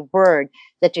it's a word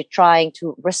that you're trying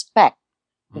to respect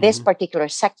this Hmm. particular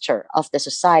sector of the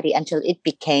society until it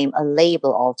became a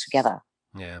label altogether.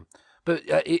 Yeah. But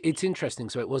it's interesting.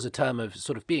 So it was a term of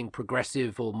sort of being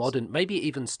progressive or modern, maybe it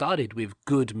even started with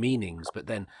good meanings, but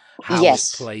then how it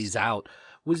Yes. plays out.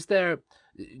 Was there,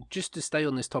 just to stay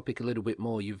on this topic a little bit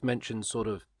more, you've mentioned sort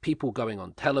of people going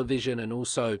on television and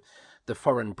also the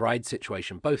foreign bride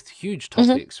situation, both huge Hmm.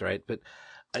 topics, right? But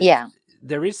uh, Yeah.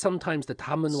 there is sometimes the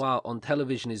Tamanoa on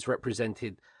television is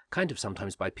represented kind of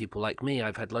sometimes by people like me.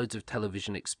 I've had loads of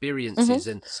television Hmm. experiences,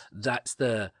 and that's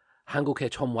the 한국의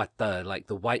처음 왔다, like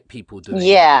the white people doing it.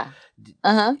 Yeah.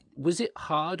 Uh-huh. Was it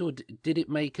hard, or did it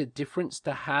make a difference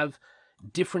to have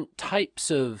different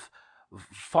types of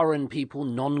foreign people,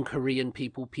 non-Korean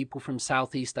people, people from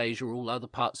Southeast Asia, or all other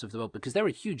parts of the world? Because they're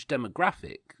a huge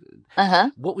demographic. Uh-huh.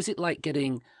 What was it like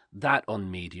getting that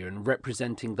on media and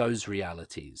representing those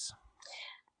realities?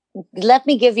 Let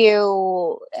me give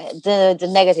you the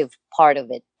negative part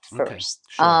of it Okay, first.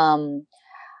 sure.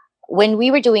 When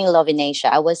we were doing Love in Asia,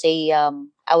 I was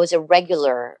a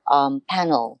regular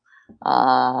panel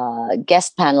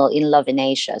guest panel in Love in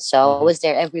Asia. So I Hmm. was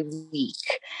there every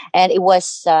week, and it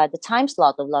was the time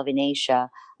slot of Love in Asia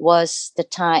was the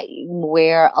time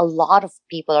where a lot of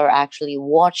people are actually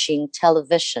watching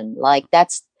television. Like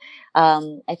that's,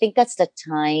 I think that's the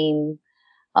time.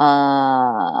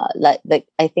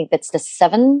 I think that's the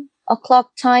 7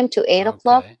 o'clock time to 8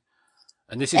 o'clock, Okay.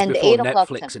 And this is and the before 8 o'clock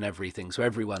time. Netflix and everything, so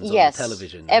everyone's on the Yes,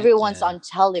 television, right? everyone's Yeah. on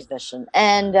television,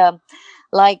 and Yeah.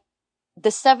 like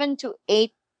the 7 to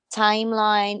 8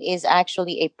 timeline is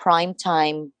actually a Hmm.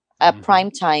 prime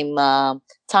time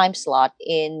time slot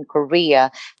in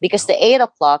Korea, because Yeah. the 8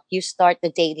 o'clock you start the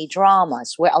daily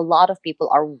dramas where a lot of people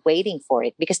are waiting for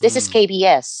it, because this is Mm.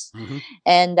 KBS, Hmm.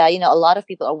 and a lot of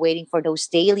people are waiting for those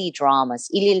daily dramas,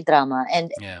 ilil drama,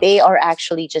 and Yeah. they are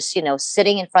actually just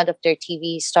sitting in front of their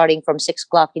TV starting from 6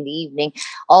 o'clock in the evening,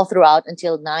 all throughout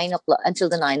until 9 o'clock, until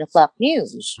the 9 o'clock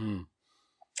news. Mm.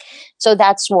 So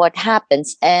that's what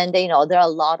happens, and there are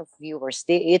a lot of viewers.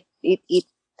 It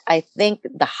I think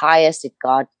the highest it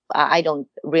got, I don't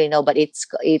really know, but it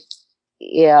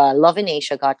yeah, Love in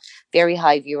Asia got very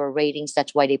high viewer ratings.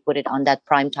 That's why they put it on that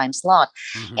prime time slot.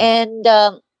 Hmm. And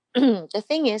the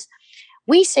thing is,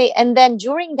 we say, and then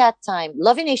during that time,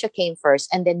 Love in Asia came first,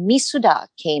 and then Misuda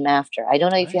came after. I don't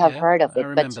know Oh, if you have yeah, heard of I it,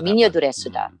 but remember that Minyo one. Dure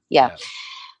Suda. Mm. Yeah. Yeah.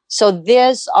 So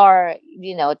these are,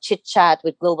 chit chat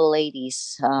with global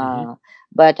ladies. Hmm.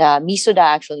 But Misuda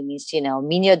actually means,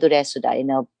 Minyo Dure Suda,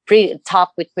 pretty,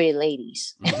 talk with pretty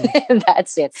ladies. Hmm.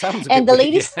 That's it. Sounds a And bit the weird.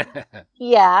 ladies, Yeah.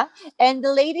 yeah. And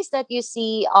the ladies that you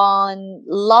see on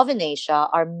Love in Asia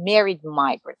are married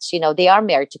migrants. They are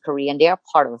married to Korea and they are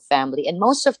part of a family. And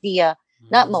most of the,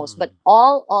 not most, but Mm.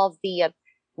 all of the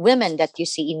women that you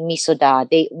see in Misuda,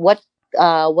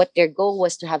 what their goal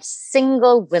was to have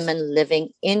single women living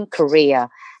in Korea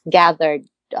gathered.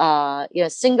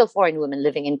 Single foreign women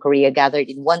living in Korea gathered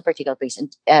in one particular place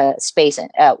and space,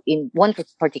 and in one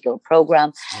particular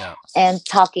program, Yeah. and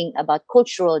talking about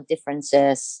cultural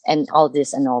differences and all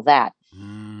this and all that.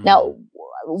 Mm. Now,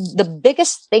 the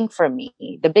biggest thing for me,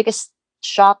 the biggest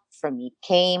shock for me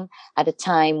came at a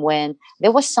time when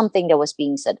there was something that was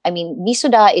being said. I mean,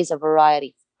 Misuda is a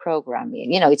variety program.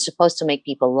 It's supposed to make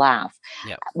people laugh.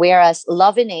 Yeah. Whereas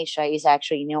Love in Asia is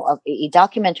actually, a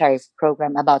documentary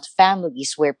program about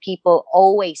families where people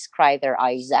always cry their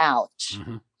eyes out,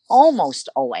 Hmm. almost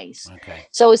always. Okay.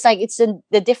 So it's like it's in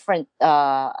the different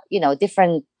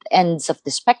different ends of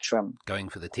the spectrum. Going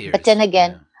for the But tears. then Yeah.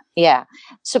 again, yeah.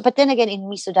 So but then again, in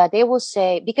Misuda they will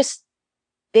say, because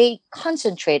they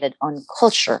concentrated on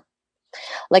culture,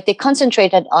 like they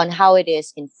concentrated on how it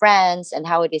is in France and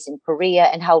how it is in Korea,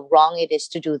 and how wrong it is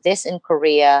to do this in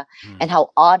Korea, Mm. and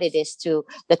how odd it is to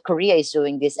that Korea is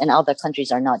doing this and other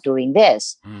countries are not doing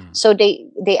this. Mm. So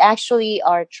they actually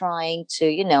are trying to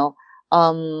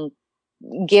um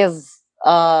give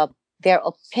their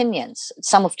opinions,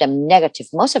 some of them negative,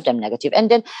 most of them negative, and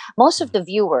then most of Mm. the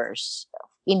viewers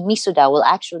in Misuda will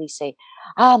actually say,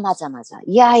 ah, maza maza,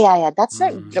 yeah, yeah, yeah, that's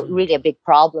not really a Mm. big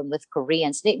problem with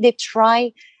Koreans. They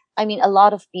try, I mean, a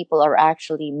lot of people are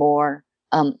actually more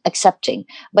accepting,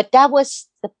 but that was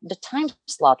the time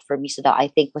slot for Misuda, I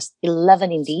think, was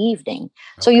 11 in the evening.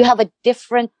 So Okay. you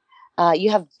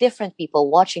have different people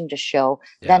watching the show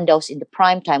Yeah. than those in the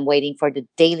prime time waiting for the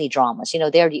daily dramas.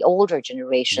 They're the older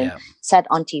generation Yeah. set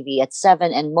on TV at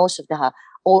 7, and most of the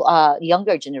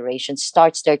younger generation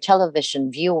starts their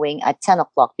television viewing at 10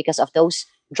 o'clock because of those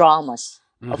dramas,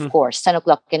 of Hmm. course, 10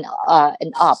 o'clock and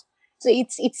up. So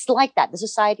it's like that. The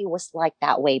society was like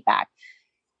that way back.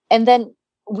 And then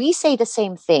we say the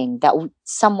same thing that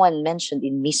someone mentioned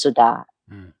in Misuda.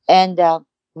 Mm. And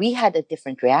we had a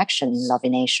different reaction in Love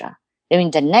in Asia. I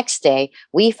mean, the next day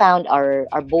we found our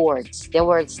boards. There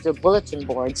were still bulletin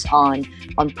boards on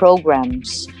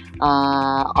programs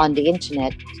on the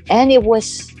internet, and it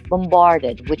was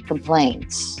bombarded with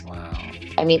complaints. Wow.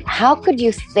 I mean, how could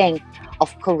you think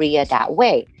of Korea that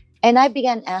way? And I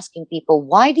began asking people,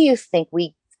 why do you think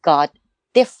we got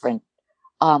different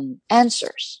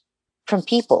answers from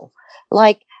people?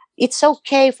 Like, it's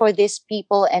okay for these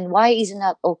people, and why is it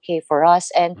not okay for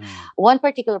us? And Mm. one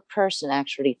particular person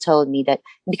actually told me that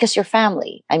because your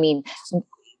family, I mean,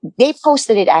 they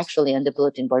posted it actually on the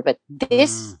bulletin board, but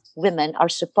these Mm. women are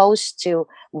supposed to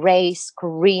raise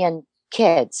Korean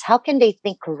kids. How can they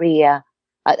think Korea?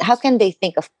 How can they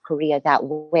think of Korea that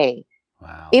way?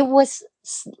 Wow. It was,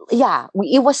 yeah,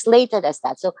 it was slated as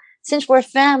that. So since we're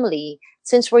family,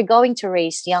 since we're going to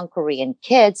raise young Korean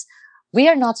kids, we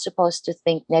are not supposed to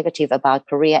think negative about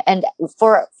Korea. And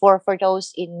for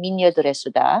those in Minyo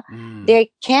Duresuda, Mm.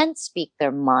 they can speak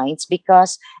their minds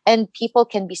because, and people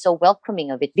can be so welcoming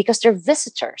of it because they're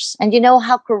visitors. And you know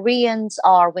how Koreans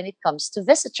are when it comes to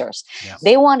visitors. Yeah.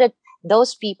 They wanted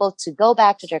those people to go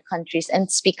back to their countries and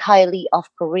speak highly of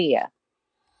Korea.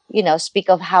 You know, speak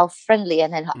of how friendly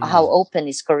and then how Mm. open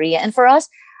is Korea. And for us,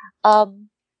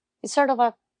 it's sort of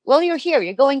a, well, you're here,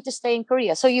 you're going to stay in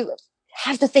Korea, so you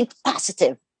have to think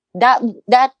positive. That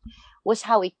was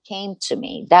how it came to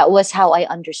me. That was how I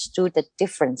understood the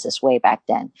differences way back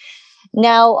then.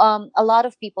 Now, a lot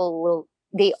of people will,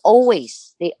 they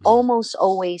Mm. almost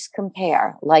always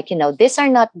compare, like, you know, these are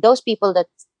not those people that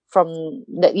from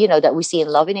that, you know, that we see in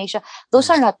Love in Asia. Those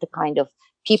Mm. are not the kind of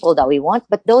people that we want.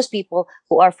 But those people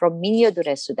who are from Minyo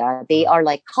Duresuda, they Mm. are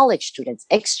like college students,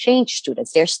 exchange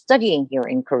students. They're studying here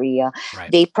in Korea.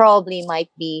 Right. They probably might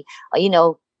be, you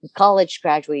know, college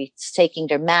graduates taking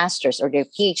their masters or their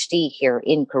PhD here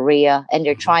in Korea, and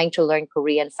they're Mhm. trying to learn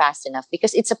Korean fast enough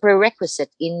because it's a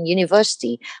prerequisite in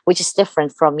university, which is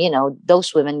different from, you know,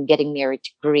 those women getting married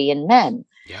to Korean men.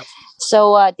 Yep.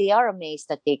 So they are amazed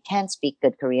that they can speak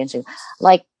good Korean. So,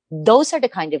 like, those are the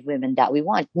kind of women that we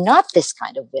want, not this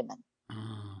kind of women.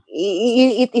 Mm.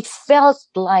 It felt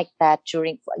like that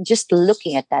during just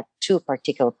looking at that two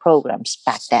particular programs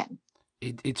back then.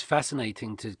 It's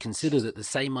fascinating to consider that the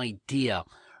same idea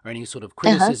or any sort of Uh-huh.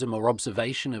 criticism or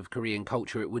observation of Korean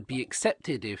culture, it would be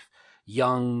accepted if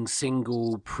young,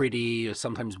 single, pretty, or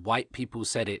sometimes white people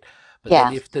said it. But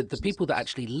then Yeah. if the people that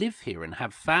actually live here and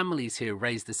have families here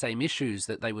raise the same issues,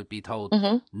 that they would be told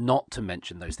Hmm. not to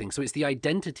mention those things. So it's the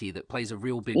identity that plays a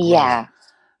real big role. Yeah.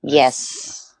 That's,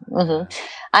 Yes. Hmm. yeah.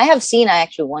 I have seen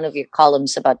actually one of your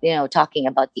columns about, you know, talking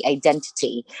about the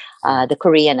identity, Mm. the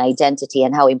Korean identity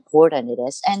and how important it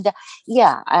is. And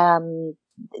yeah,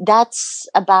 that's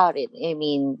about it. I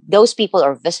mean, those people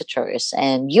are visitors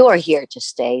and you are here to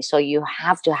stay. So you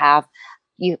have to have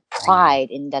you Mm. pride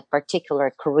in that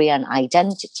particular Korean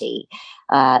identity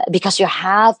because you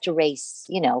have to raise,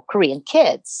 you know, Korean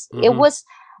kids. Hmm.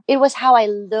 It was how I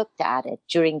looked at it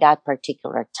during that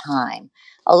particular time.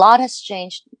 A lot has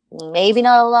changed, maybe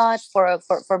not a lot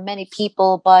for many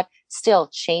people, but still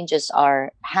changes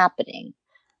are happening.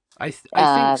 I think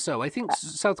Uh, so. I think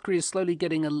South Korea is slowly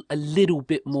getting a little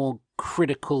bit more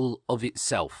critical of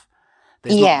itself.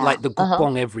 There's not yeah, like the uh-huh,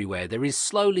 gukbong everywhere. There is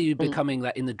slowly mm, becoming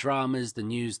that in the dramas, the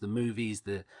news, the movies.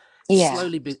 The yeah,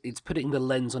 it's putting the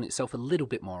lens on itself a little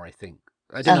bit more. I think.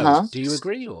 I don't know. uh-huh. Do you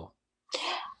agree or?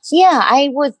 Yeah, I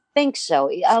would think so.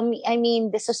 I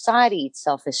mean, the society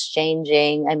itself is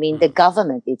changing. I mean, the Mm.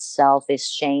 government itself is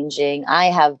changing. I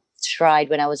have tried,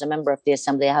 when I was a member of the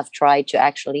assembly, I have tried to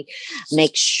actually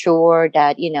make sure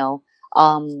that, you know,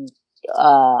 um,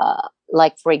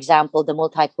 like, for example, the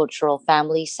Multicultural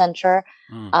Family Center.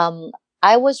 Mm. Um,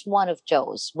 I was one of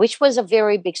those, which was a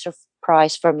very big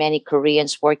surprise for many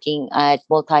Koreans working at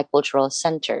multicultural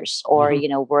centers or, Hmm. you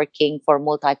know, working for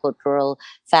multicultural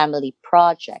family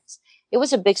projects. It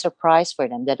was a big surprise for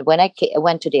them that when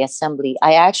went to the assembly,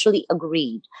 I actually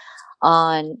agreed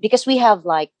on, because we have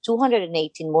like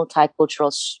 218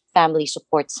 multicultural family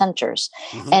support centers,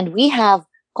 Hmm. and we have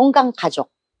Konggang Kajok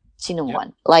Yep.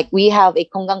 Sinungwan. Like, we have a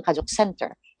Konggang Kajok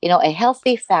Center, you know, a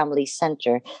healthy family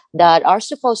center Mm. that are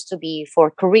supposed to be for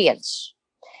Koreans,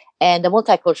 and the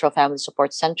Multicultural Family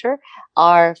Support Center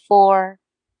are for,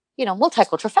 you know,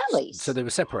 multicultural So families. they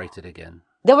were separated again.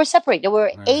 They were separate. There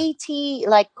were Right. 80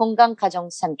 like Konggang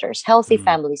Kajong centers, healthy Mm,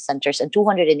 family centers, and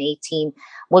 218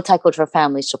 multicultural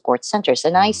family support centers.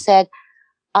 And I mm, said,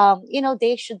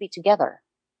 they should be together.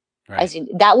 right. As in,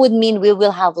 that would mean we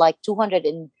will have like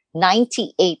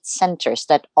 298 centers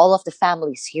that all of the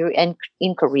families here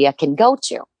in Korea can go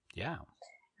to. Yeah.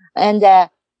 And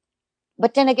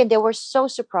but then again, they were so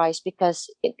surprised because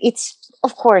it's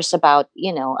of course about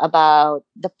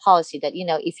the policy that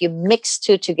if you mix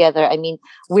two together, I mean,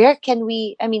 where can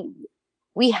we? I mean,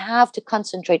 we have to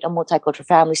concentrate on multicultural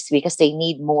families because they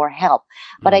need more help.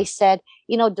 But I Mm, said,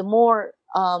 the more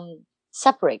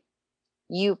separate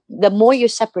the more you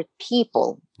separate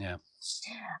people, yeah.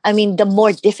 I mean, the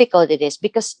more difficult it is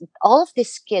because all of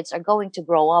these kids are going to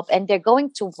grow up and they're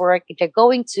going to work, they're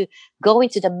going to go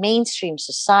into the mainstream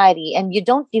society, and you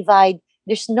don't divide,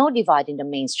 there's no divide in the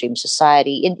mainstream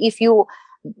society. And if you,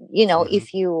 Hmm.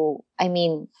 I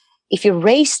mean, if you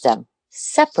raise them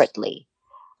separately,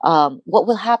 what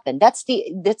will happen? That's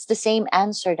the same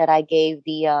answer that I gave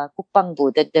the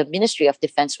Kukpangbu, the Ministry of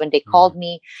Defense, when they Mm, called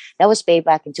me. That was way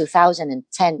back in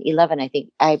 2010, 11, I think.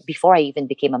 Before I even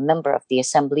became a member of the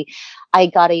assembly, I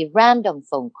got a random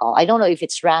phone call. I don't know if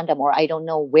it's random or I don't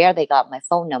know where they got my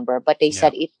phone number, but they yeah.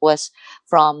 said it was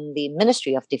from the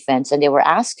Ministry of Defense, and they were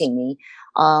asking me.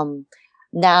 Um,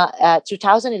 Now,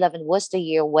 2011 was the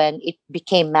year when it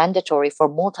became mandatory for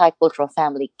multicultural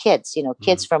family kids, Mm,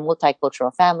 kids from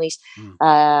multicultural families,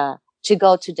 mm, to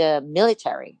go to the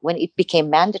military when it became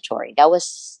mandatory. That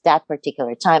was that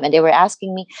particular time. And they were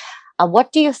asking me,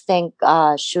 what do you think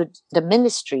should the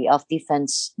Ministry of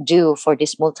Defense do for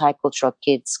these multicultural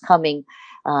kids coming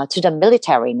to the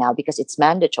military now because it's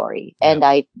mandatory? yeah. And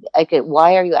I could,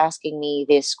 why are you asking me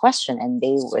this question? And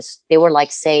they were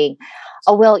like saying,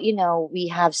 oh well, we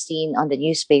have seen on the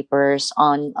newspapers,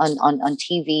 on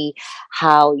TV,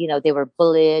 how they were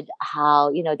bullied,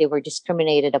 how they were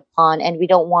discriminated upon, and we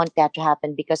don't want that to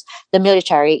happen because the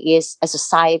military is a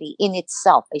society in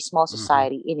itself, a small Hmm.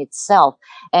 society in itself,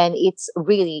 and it's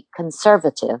really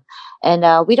conservative, and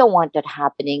we don't want that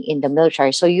happening in the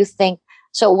military.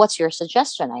 So what's your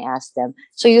suggestion? I asked them.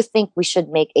 So you think we should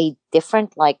make a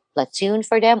different like platoon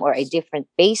for them or a different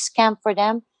base camp for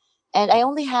them? And I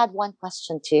only had one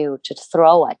question to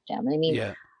throw at them. I mean,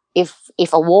 Yeah.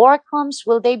 if a war comes,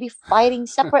 will they be fighting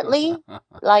separately?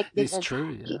 Like they It's said, true.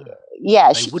 y- Yeah.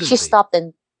 yeah. They She wouldn't be. stopped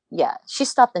and yeah, she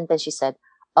stopped and then she said,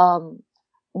 um,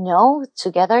 "No,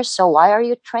 together. So why are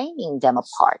you training them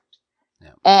apart?"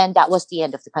 Yeah. And that was the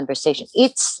end of the conversation.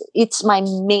 It's my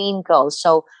main goal.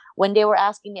 So when they were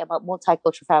asking me about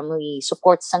multicultural family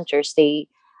support centers, they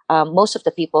most of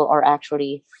the people are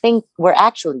actually were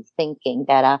actually thinking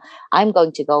that I'm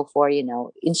going to go for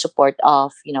in support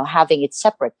of having it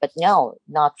separate, but no,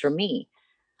 not for me.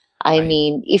 I Right.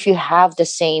 mean, if you have the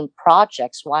same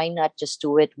projects, why not just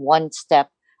do it one step?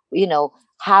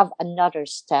 Have another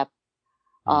step,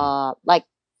 Mm, like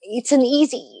it's an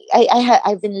easy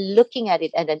I've been looking at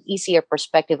it at an easier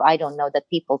perspective. I don't know that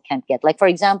people can't get, like, for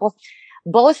example,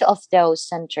 both of those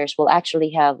centers will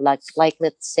actually have like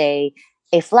let's say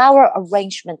a flower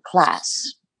arrangement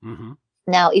class. hmm.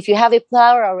 Now if you have a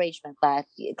flower arrangement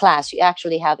class, you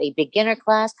actually have a beginner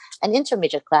class, an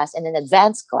intermediate class, and an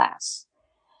advanced class.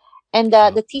 And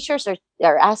Sure. the teachers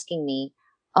are asking me,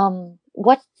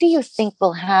 what do you think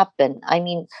will happen? I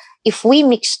mean, if we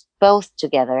mix both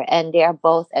together and they are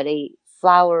both at a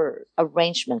flower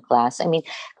arrangement class, I mean,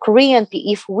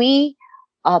 if we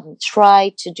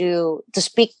try to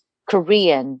speak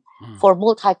Korean Mm, for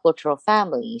multicultural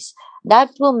families, that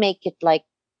will make it like,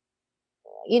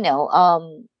 you know,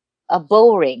 a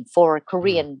boring for mm,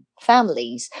 Korean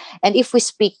families. And if we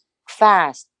speak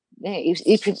fast,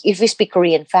 if we speak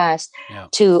Korean fast yeah.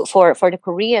 for the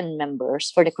Korean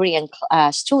members, for the Korean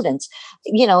students,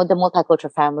 the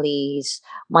multicultural families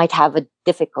might have a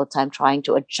difficult time trying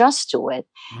to adjust to it.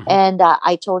 Hmm. And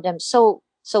I told them, so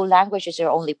language is your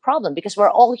only problem because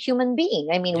we're all human beings.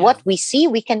 I mean, Yeah. what we see,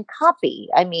 we can copy.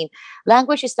 I mean,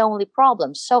 language is the only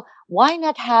problem. So why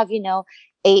not have a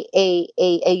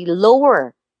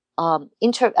lower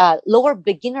lower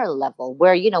beginner level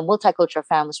where multicultural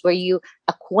families, where you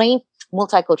acquaint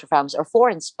multicultural families or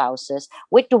foreign spouses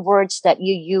with the words that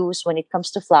you use when it comes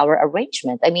to flower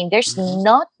arrangement. I mean, there's Hmm.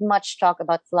 not much talk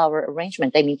about flower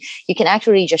arrangement. I mean, you can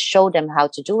actually just show them how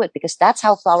to do it because that's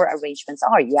how flower arrangements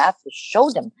are. You have to show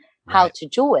them how Right. to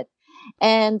do it.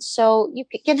 And so you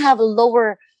can have a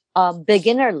lower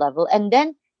beginner level, and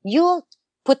then you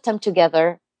put them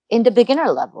together in the beginner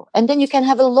level. And then you can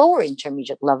have a lower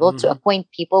intermediate level to Hmm. acquaint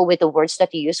people with the words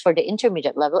that you use for the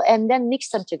intermediate level, and then mix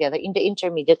them together in the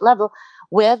intermediate level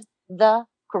with the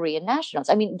Korean nationals.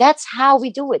 I mean, that's how we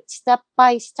do it, step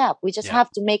by step. We just Yeah. have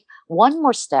to make one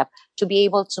more step to be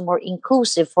able to more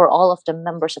inclusive for all of the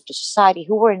members of the society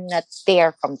who were not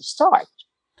there from the start.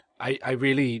 I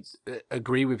really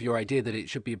agree with your idea that it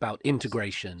should be about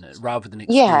integration rather than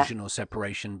Yeah, exclusion or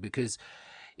separation, because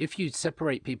if you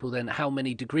separate people, then how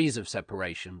many degrees of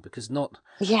separation? Because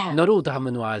yeah, not all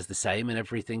Dharma is the same and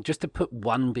everything. Just to put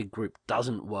one big group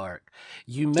doesn't work.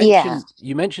 yeah.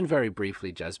 You mentioned very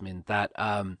briefly, Jasmine, that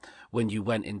when you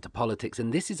went into politics, and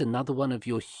this is another one of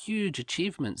your huge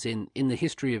achievements in the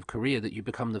history of Korea, that you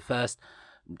become the first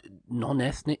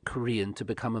non-ethnic Korean to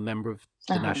become a member of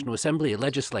the Uh-huh. National Assembly, a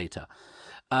legislator.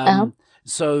 Uh-huh.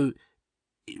 So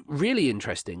really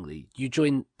interestingly, you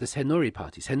joined the Saenuri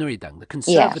Party, Saenuridang, the Yeah.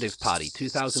 Conservative Party,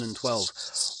 2012.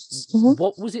 Mhm.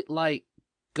 What was it like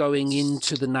going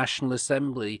into the National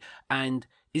Assembly? And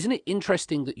isn't it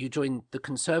interesting that you joined the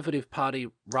Conservative Party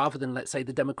rather than, let's say,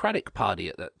 the Democratic Party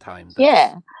at that time?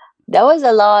 Yeah. That was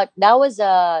a lot. That was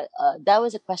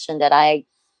a question that I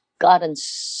gotten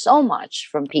so much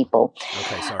from people.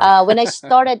 Okay, sorry. When I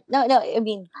started, no, no, I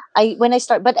mean, when I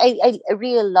start, but I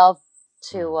really love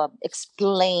to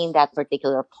explain that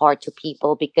particular part to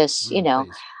people because, Please.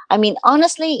 I mean,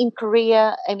 honestly, in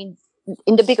Korea, I mean,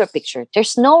 in the bigger picture,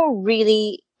 there's no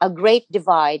really a great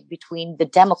divide between the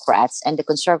Democrats and the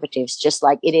conservatives, just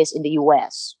like it is in the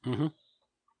US. Hmm.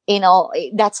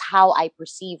 That's how I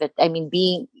perceive it. I mean,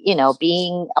 being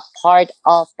a part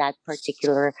of that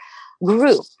particular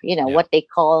group, Yeah, what they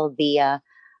call the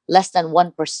less than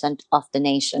 1% of the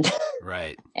nation.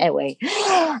 right. Anyway,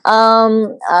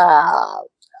 um uh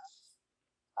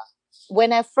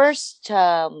when I first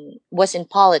was in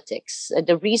politics,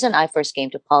 the reason I first came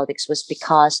to politics was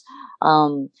because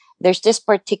there's this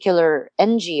particular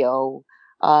NGO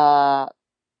uh,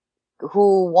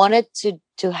 who wanted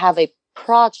to have a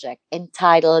project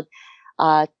entitled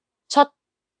uh, 첫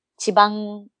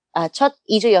지방 첫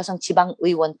이주 여성 지방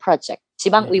의원 project,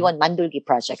 지방 Hmm. 의원 만들기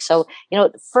project. So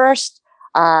the first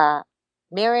uh,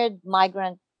 married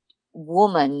migrant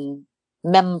woman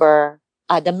member,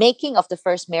 the making of the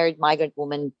first married migrant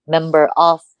woman member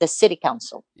of the city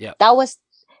council. Yeah. That was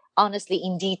honestly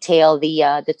in detail the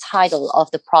title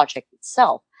of the project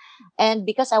itself. And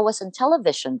because I was on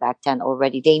television back then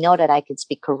already, they know that I could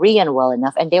speak Korean well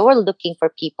enough, and they were looking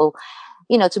for people,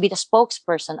 to be the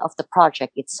spokesperson of the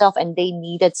project itself, and they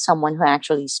needed someone who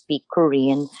actually speak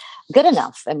Korean good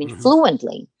enough. I mean, Hmm.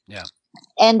 fluently. Yeah.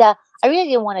 And I really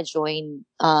didn't want to join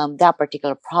that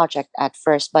particular project at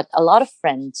first, but a lot of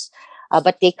friends,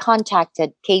 but they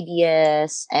contacted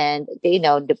KBS, and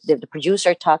the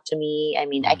producer talked to me. I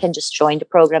mean, I can just join the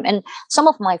program, and some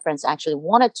of my friends actually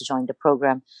wanted to join the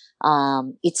program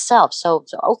itself. So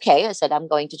okay, I said I'm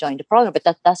going to join the program, but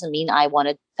that doesn't mean I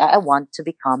want to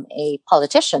become a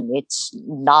politician. It's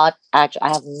not actually.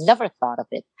 I have never thought of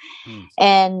it. Mm.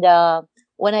 And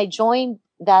when I joined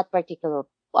uh,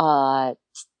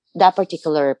 that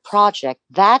particular project,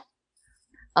 that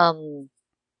um,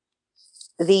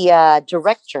 the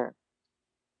director,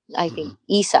 I think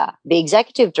Isa, the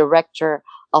executive director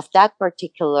of that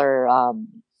particular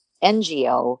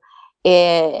NGO,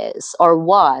 is or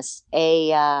was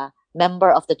a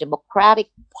member of the Democratic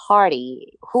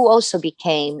Party, who also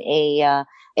became a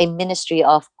Ministry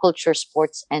of Culture,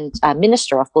 Sports, and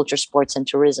Minister of Culture, Sports, and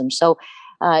Tourism. So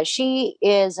she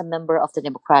is a member of the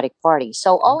Democratic Party.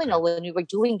 So all in Okay. all, when we were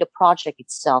doing the project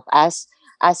itself, as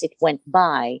it went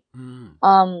by,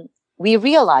 Mm. we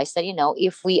realized that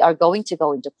if we are going to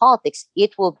go into politics,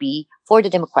 it will be for the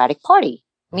Democratic Party.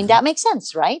 I mean, that makes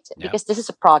sense, right? Yeah. Because this is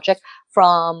a project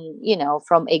from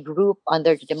a group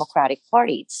under the Democratic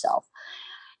Party itself.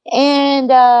 And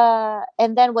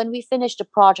then when we finished the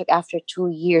project after 2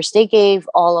 years, they gave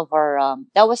all of our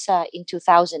that was in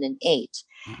 2008.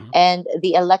 And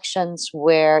the elections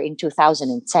were in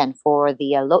 2010 for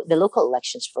the local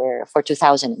elections for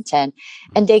 2010,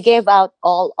 and they gave out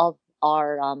all of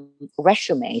our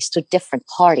resumes to different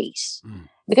parties,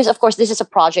 because of course this is a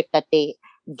project that they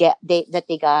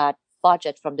got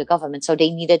budget from the government, so they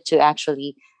needed to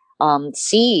actually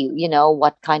see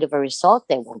what kind of a result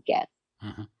they will get.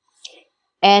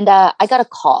 And I got a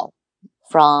call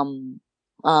from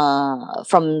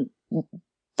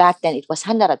back then it was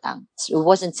Handaratang. It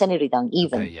wasn't Saenuridang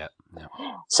even. Okay, yeah.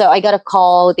 So I got a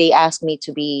call. They asked me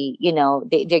to be,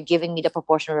 they're giving me the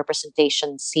proportional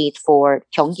representation seat for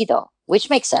Gyeonggi-do, which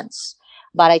makes sense.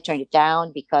 But I turned it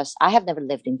down because I have never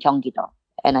lived in Gyeonggi-do.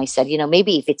 And I said,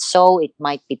 maybe if it's so, it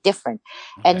might be different.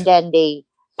 Okay. And then they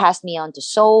passed me on to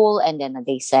Seoul. And then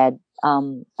they said,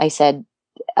 I said,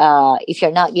 if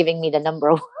you're not giving me the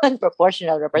number one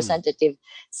proportional Mm. representative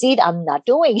seat, I'm not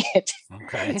doing it.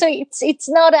 Okay. So it's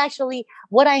not actually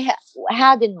what I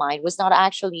had in mind was not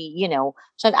actually,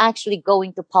 it's not actually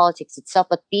going to politics itself,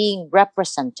 but being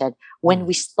represented when Mm.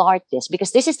 we start this,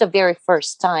 because this is the very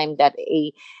first time that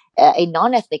a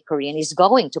non-ethnic Korean is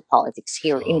going to politics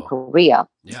here in Sure. Korea.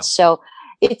 Yeah. So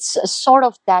it's sort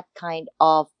of that kind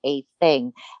of a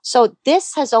thing. So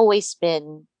this has always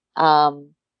been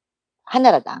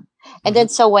Hanaradang. And Hmm. then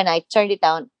so when I turned it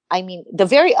down, I mean the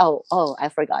very I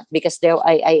forgot because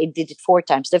I did it four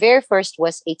times. The very first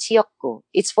was a Chiyokku.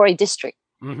 It's for a district.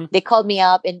 Hmm. They called me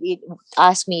up and it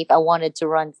asked me if I wanted to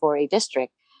run for a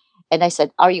district. And I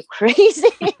said, "Are you crazy?"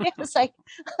 I was like,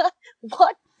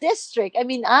 "What district? I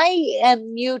mean, I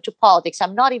am new to politics.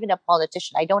 I'm not even a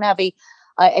politician. I don't have a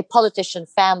politician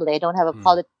family. I don't have a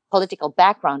Mm. political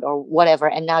background or whatever.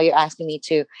 And now you're asking me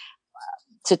to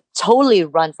totally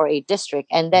run for a district."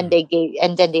 And then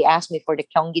Mm. they asked me for the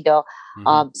Gyeonggi-do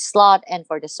Hmm. slot and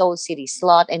for the Seoul City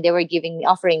slot, and they were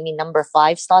offering me number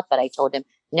 5 slot, but I told them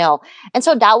no. And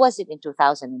so that was it in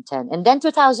 2010, and then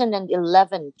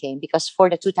 2011 came because for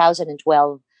the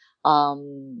 2012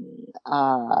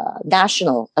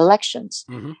 national elections,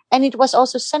 Hmm. and it was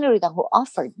also Senorita who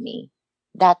offered me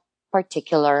that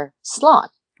particular slot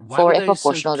Why for were a they so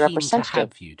proportional keen to representative.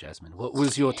 have you, Jasmine? What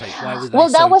was your take? Why were they Well,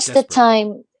 that so was the desperate? time.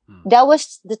 Mm. That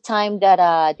was the time that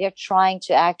they're trying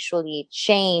to actually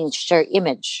change their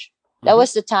image. That Hmm.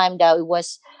 was the time that it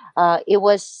was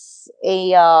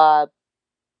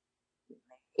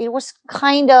it was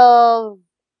kind of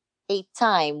a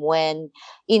time when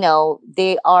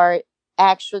they are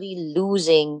actually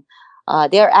losing.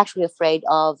 They're actually afraid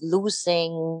of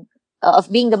losing,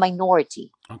 of being the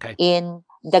minority Okay. in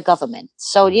the government.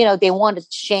 So Mm. they wanted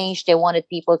change. They wanted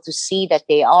people to see that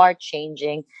they are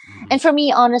changing. Hmm. And for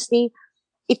me, honestly,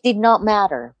 it did not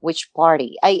matter which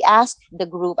party. I asked the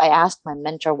group, I asked my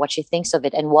mentor what she thinks of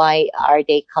it and why are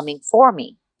they coming for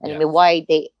me? And I Yeah. mean,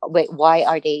 why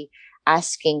are they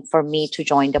asking for me to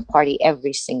join the party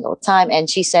every single time? And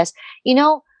she says,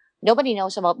 nobody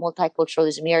knows about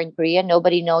multiculturalism here in Korea.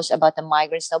 Nobody knows about the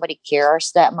migrants. Nobody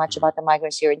cares that much Mm. about the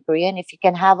migrants here in Korea. And if you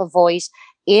can have a voice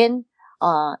in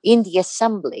the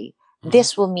assembly, Hmm.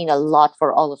 this will mean a lot for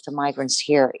all of the migrants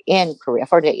here in Korea,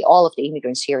 for all of the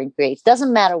immigrants here in Korea. It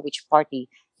doesn't matter which party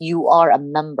you are a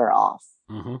member of.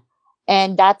 Hmm.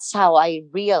 And that's how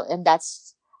and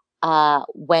that's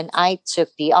when I took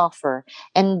the offer.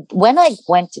 And when I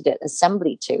went to the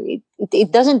assembly too,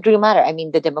 it doesn't really matter. I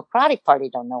mean, the Democratic Party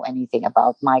don't know anything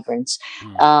about migrants.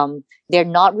 Mm.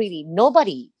 They're not really,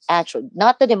 nobody actually,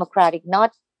 not the Democratic,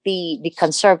 not the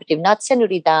conservative, not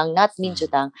Senuridang, not Mm.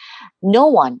 Minjudang. No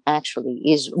one actually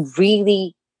is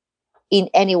really in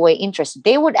any way interested.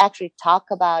 They would actually talk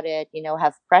about it,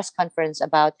 have press conference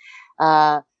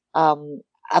uh, um,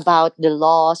 about the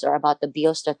laws or about the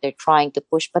bills that they're trying to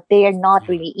push, but they are not Mm.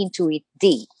 really into it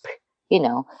deep. You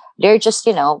know, they're just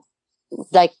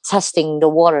like testing the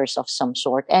waters of some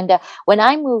sort. And when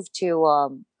I moved to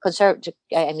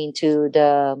I mean to the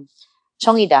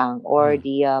Chongidang or Mm.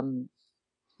 the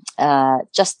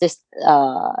Justice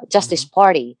Hmm.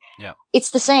 Party, Yeah.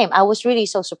 it's the same. I was really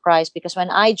so surprised because when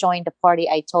I joined the party,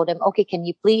 I told them, okay, can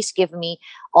you please give me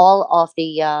all of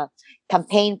the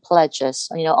campaign pledges,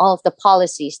 all of the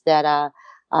policies that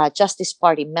Justice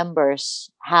Party members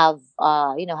have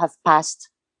passed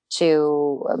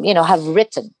to, have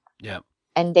written, Yeah.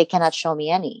 and they cannot show me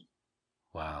any.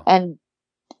 Wow. And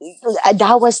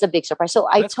that was the big surprise. So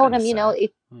I That's told kind of them, sad.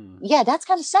 Mm. yeah, that's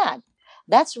kind of sad.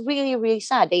 That's really, really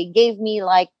sad. They gave me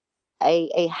like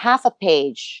a half a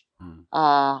page, Mm.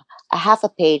 a half a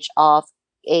page of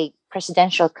a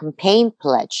presidential campaign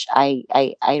pledge. I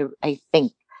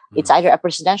think it's Mm. either a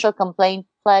presidential campaign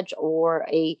pledge or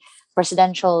a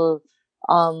presidential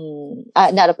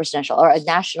not a presidential or a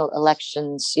national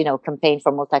elections campaign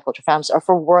for multicultural families or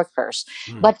for workers.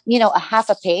 Mm. But a half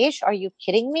a page, are you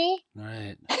kidding me?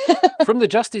 Right. From the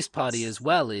Justice Party as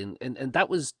well, and that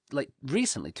was like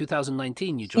recently,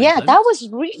 2019. You joined Yeah, them. that was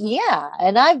yeah,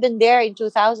 and I've been there in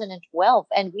 2012,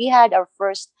 and we had our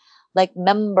first like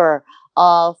member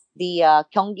of the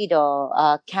Gyeonggi-do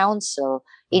Council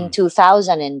in Mm.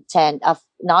 2010, a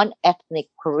non-ethnic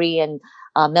Korean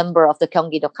member of the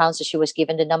Gyeonggi-do Council. She was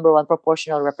given the number one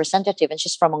proportional representative, and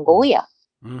she's from Mm. Mongolia.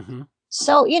 Hmm.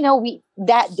 So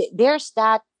there's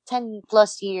that 10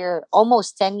 plus year,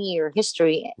 almost 10-year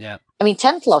history. Yeah. I mean,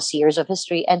 10 plus years of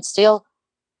history, and still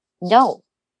no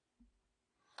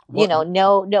What?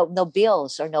 no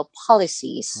bills or no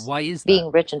policies Why is that?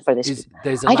 being written for this Is group.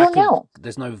 there's a I don't lack of? know.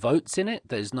 There's no votes in it.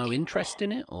 There's no interest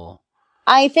in it, or?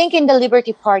 I think in the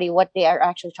Liberty Party, what they are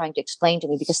actually trying to explain to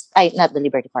me, because not the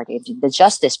Liberty Party, the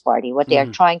Justice Party, what they are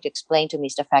Hmm. trying to explain to me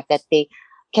is the fact that they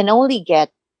can only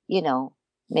get, you know,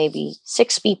 maybe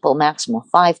six people maximum,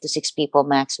 five to six people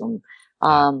maximum,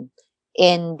 Yeah. um,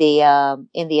 in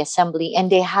the assembly,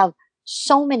 and they have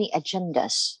so many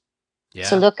agendas to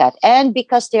Yeah. look at, and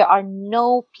because there are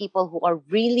no people who are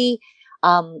really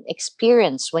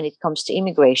experienced when it comes to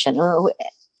immigration,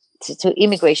 to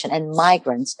immigration and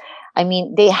migrants. I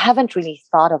mean, they haven't really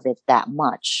thought of it that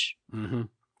much. Hmm.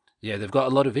 Yeah, they've got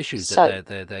a lot of issues that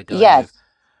So, they're going yeah, with.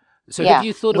 So have yeah,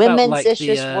 you thought about women's like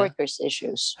issues, workers'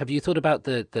 issues. have you thought about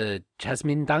the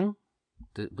Jasmine Dang?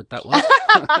 Would that work?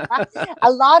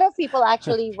 A lot of people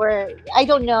actually were, I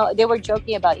don't know, they were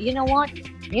joking about, you know what,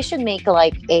 you should make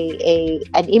like a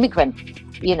an immigrant,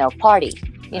 party,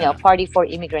 Yeah. party for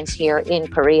immigrants here in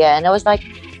Korea. And I was like,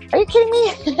 are you kidding me?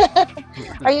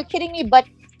 Are you kidding me? But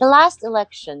the last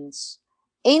elections,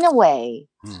 in a way,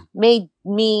 Mm. made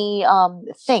me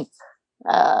think,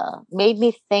 made me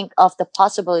think of the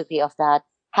possibility of that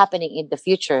happening in the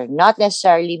future. Not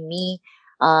necessarily me,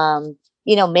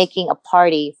 making a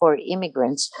party for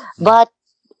immigrants, Mm. but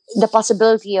the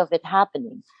possibility of it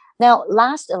happening. Now,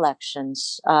 last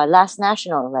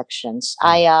national elections,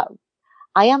 Mm.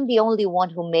 I am the only one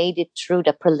who made it through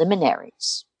the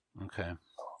preliminaries Okay.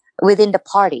 within the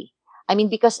party. I mean,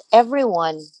 because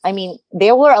everyone, I mean,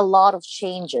 there were a lot of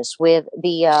changes with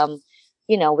the,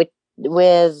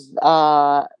 with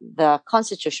the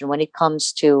constitution when it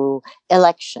comes to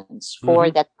elections for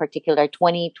Hmm. that particular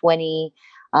 2020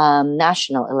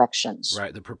 national elections.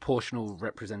 Right. The proportional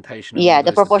representation and all Yeah, the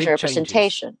those, the proportional big changes.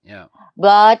 representation, Yeah.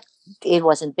 but it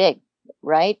wasn't big,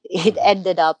 right? Hmm. It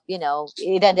ended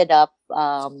up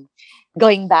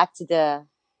going back to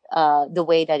the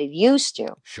way that it used to.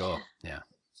 Sure. Yeah.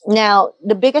 Now,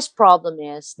 the biggest problem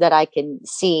is that I can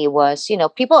see was,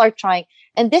 people are trying,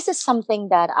 and this is something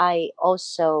that I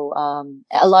also,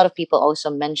 a lot of people also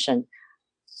mentioned,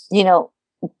 you know,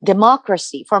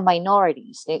 democracy for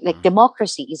minorities. Like Mm.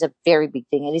 democracy is a very big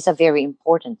thing, and it's a very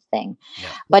important thing.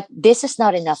 Yeah. But this is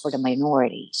not enough for the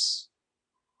minorities.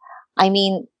 I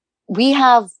mean, we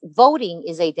have voting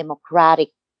is a democratic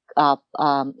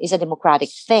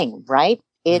thing, right?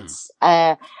 Mm. It's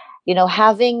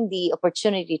having the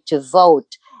opportunity to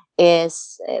vote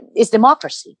is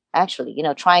democracy. Actually,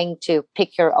 trying to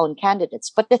pick your own candidates.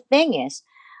 But the thing is,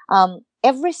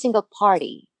 every single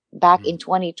party back Mm. in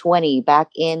 2020, back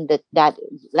in that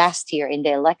last year in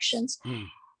the elections, Mm.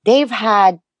 they've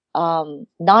had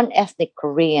non-ethnic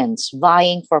Koreans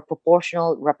vying for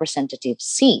proportional representative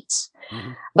seats,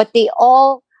 Hmm. but they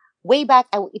all, way back,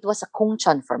 it was a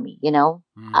kongchan for me. Mm.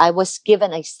 I was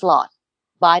given a slot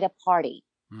by the party,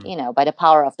 Mm. by the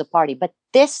power of the party. But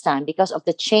this time, because of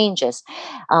the changes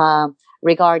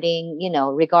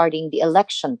regarding the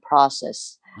election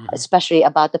process, Hmm. especially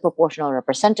about the proportional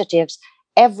representatives,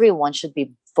 everyone should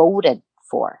be voted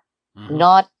for, Hmm.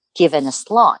 not given a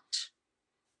slot.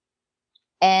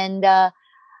 And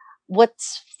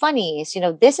what's funny is,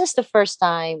 this is the first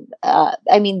time,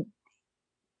 I mean,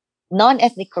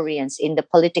 non-ethnic Koreans in the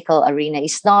political arena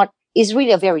is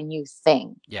really a very new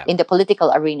thing Yeah. in the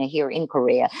political arena here in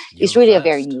Korea. You It's were really a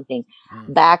very first. new thing.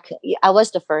 Mm. I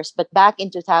was the first, but back in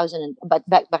 2000,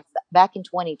 back in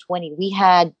 2020, we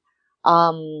had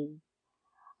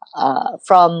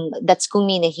from that's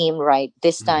Kuminahim, right?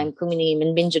 This Hmm. time Kuminahim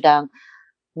and Minjudang,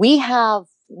 we have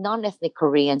non-ethnic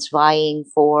Koreans vying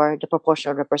for the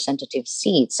proportional representative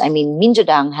seats. I mean,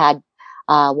 Minjodang had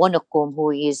Wonokum,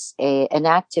 who is an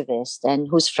activist and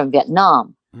who's from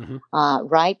Vietnam, Hmm.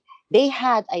 right? They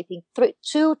had, I think,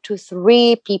 two to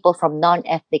three people from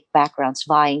non-ethnic backgrounds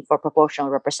vying for proportional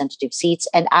representative seats,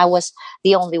 and I was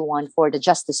the only one for the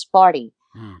Justice Party.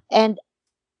 Mm. And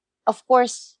of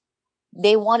course,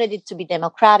 they wanted it to be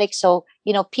democratic, so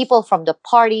people from the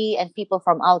party and people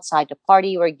from outside the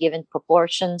party were given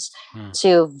proportions Mm.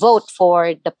 to vote for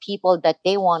the people that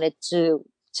they wanted to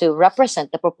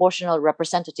represent the proportional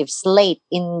representative slate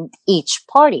in each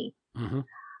party. Hmm.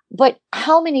 But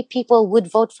how many people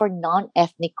would vote for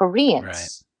non-ethnic Right.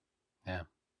 Koreans? Yeah.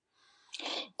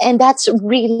 And that's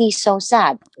really so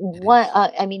sad. It is.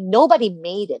 I mean, nobody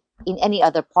made it in any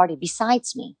other party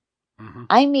besides me. Hmm.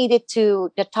 I made it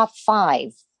to the top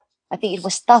five. I think it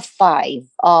was top five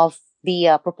of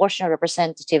the proportional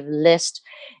representative list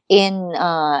in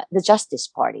the Justice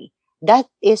Party. That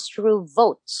is through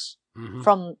votes Hmm.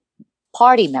 from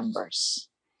party members.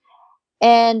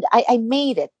 And I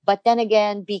made it. But then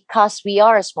again, because we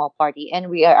are a small party and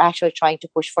we are actually trying to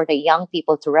push for the young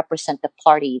people to represent the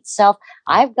party itself,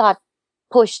 Yeah. I've got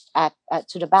pushed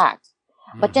to the back.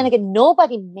 But then Hmm. again,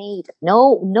 nobody made it.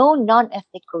 No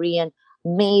non-ethnic Korean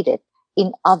made it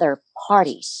in other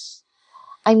parties.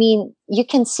 I mean, you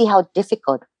can see how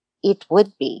difficult it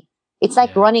would be. It's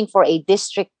like Yeah. running for a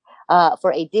district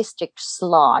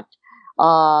slot,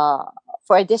 uh,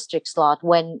 for a district slot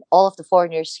when all of the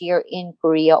foreigners here in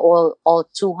Korea, all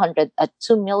 2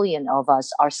 million of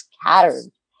us are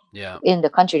scattered Yeah. in the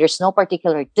country. There's no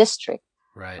particular district,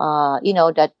 Right.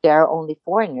 that there are only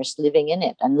foreigners living in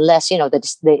it, unless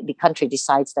the country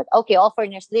decides that okay, all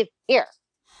foreigners live here,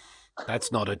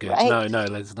 That's not a good. right? No, no,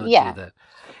 let's not do Yeah, that.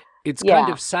 It's kind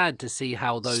yeah, of sad to see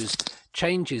how those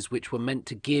changes, which were meant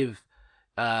to give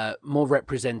more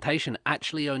representation,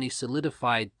 actually only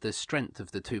solidified the strength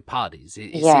of the two parties.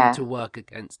 It seemed yeah, to work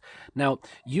against. Now,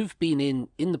 you've been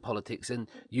in the politics, and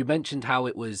you mentioned how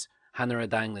it was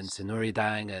Hanaradang and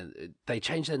Sanuridang, and they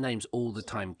change their names all the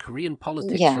time. Korean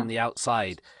politics yeah. from the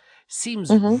outside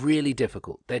seems Mm-hmm. really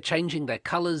difficult. They're changing their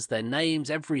colors, their names,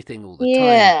 everything all the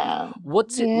time. Yeah,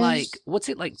 What's it yeah. like? What's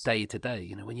it like day to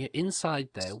day? When you're inside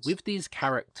there with these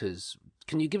characters,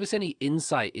 can you give us any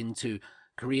insight into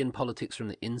Korean politics from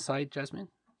the inside, Jasmine?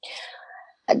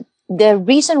 The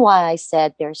reason why I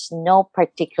said there's no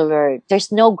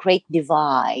great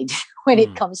divide when it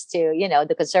Mm, comes to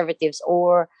the conservatives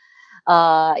or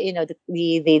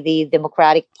the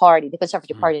Democratic Party, the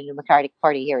Conservative mm, Party and Democratic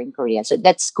Party here in Korea. So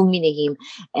that's Kuminahim,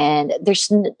 and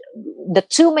the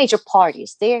two major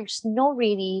parties. There's no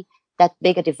really that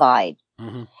big a divide.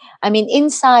 hmm. I mean,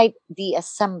 inside the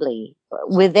assembly,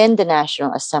 within the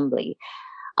National Assembly,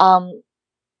 um,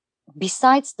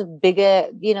 besides the bigger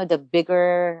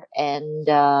and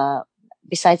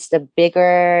besides the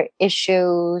bigger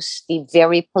issues, the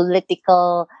very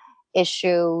political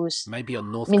issues, Maybe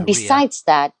on I North mean, Korea. besides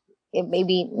that, it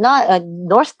maybe not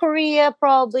North Korea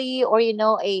probably, or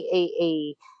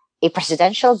a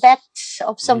presidential bet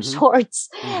of some Hmm. sorts.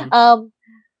 Hmm. Um,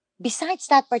 besides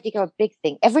that particular big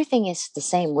thing, everything is the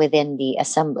same within the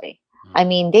assembly. I Mm,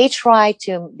 mean,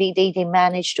 they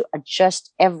manage to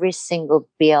adjust every single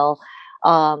bill.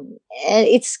 And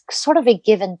it's sort of a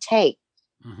give and take.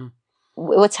 hmm.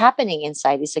 What's happening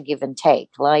inside is a give and take.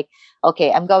 Like,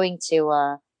 okay, I'm going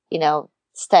to,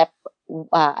 step.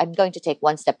 I'm going to take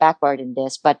one step backward in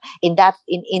this, but in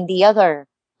the other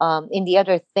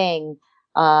thing,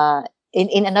 uh,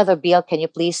 in another bill, can you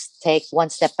please take one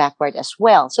step backward as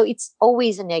well? So it's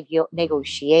always a Mm,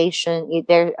 negotiation.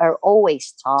 There are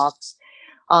always talks.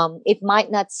 It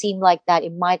might not seem like that.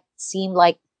 It might seem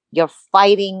like you're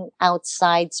fighting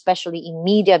outside, especially in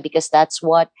media, because that's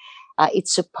what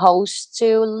it's supposed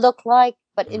to look like.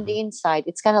 But in hmm. the inside,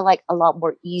 it's kind of like a lot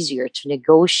more easier to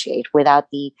negotiate without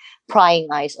the prying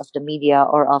eyes of the media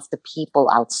or of the people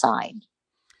outside.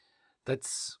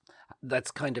 That's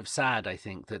that's kind of sad. I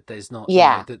think that there's not,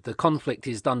 Yeah. that the conflict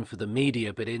is done for the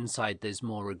media, but inside there's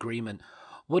more agreement.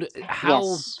 What? How?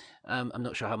 Yes. I'm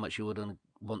not sure how much you would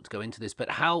want to go into this, but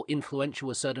how influential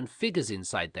are certain figures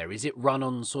inside there? Is it run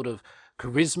on sort of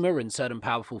charisma and certain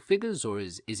powerful figures, or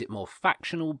is it more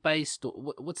factional based? Or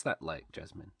what's that like,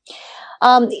 Jasmine?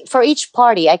 For each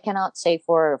party, I cannot say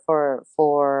for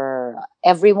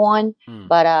everyone, Mm,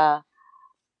 but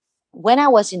when I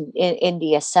was in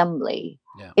the assembly,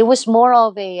 yeah. it was more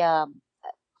of a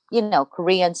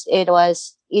Koreans.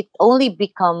 It only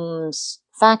becomes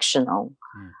factional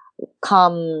Mm,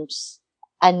 comes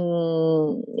and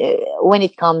when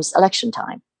it comes election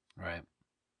time. right.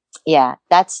 Yeah,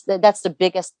 that's the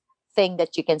biggest thing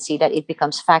that you can see, that it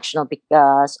becomes factional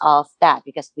because of that,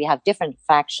 because we have different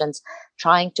factions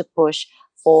trying to push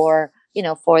for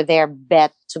their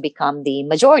bet to become the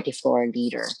majority floor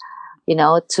leader,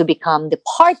 to become the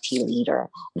party leader.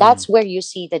 Mm, That's where you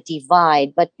see the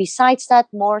divide. But besides that,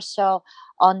 more so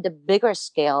on the bigger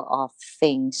scale of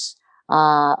things,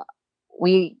 uh,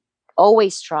 we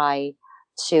always try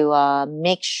to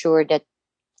make sure that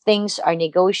things are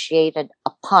negotiated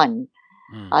upon.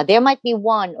 mm, There might be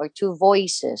one or two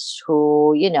voices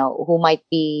who might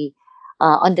be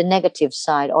on the negative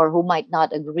side, or who might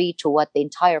not agree to what the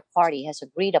entire party has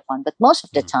agreed upon. But most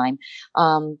of the mm, time,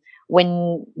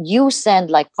 when you send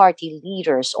like party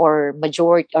leaders or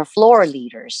majority or floor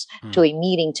leaders to mm, a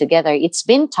meeting together, it's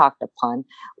been talked upon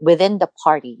within the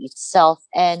party itself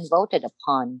and voted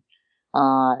upon.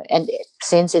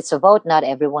 Since it's a vote, not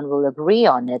everyone will agree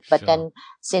on it. But sure. then,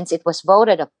 since it was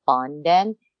voted upon,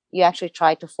 then you actually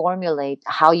try to formulate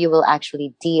how you will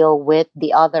actually deal with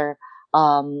the other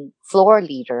floor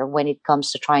leader when it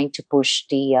comes to trying to push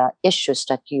the issues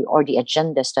that you or the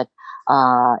agendas that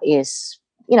is,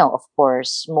 of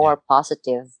course, Yeah. more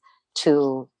positive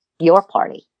to your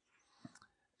party.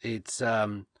 It's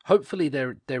hopefully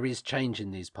there is change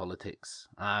in these politics.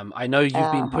 I know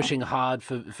you've been Uh-huh. pushing hard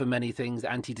for many things,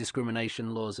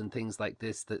 anti-discrimination laws and things like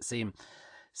this that seem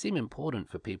important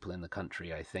for people in the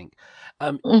country, I think.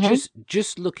 Mm-hmm.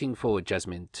 Just looking forward,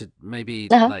 Jasmine, to maybe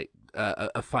Uh-huh. like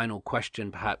a final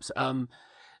question, perhaps.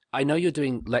 I know you're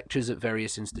doing lectures at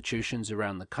various institutions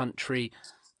around the country.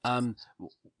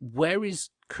 Where is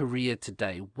Korea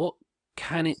today? What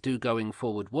can it do going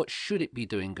forward? What should it be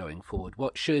doing going forward?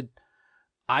 What should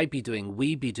I be doing?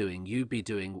 We be doing? You be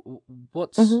doing?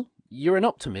 What's Mm-hmm. You're an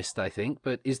optimist, I think,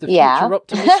 but is the Yeah. future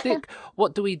optimistic?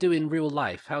 What do we do in real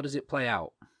life? How does it play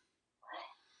out?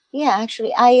 Yeah,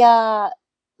 actually,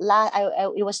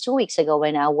 it was 2 weeks ago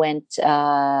when I went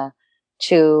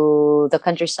to the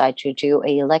countryside to do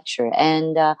a lecture,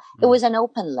 and it Mm, was an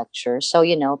open lecture. So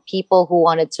people who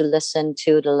wanted to listen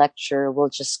to the lecture will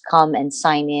just come and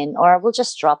sign in, or will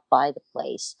just drop by the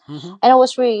place. mm-hmm. And I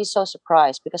was really so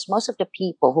surprised because most of the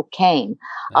people who came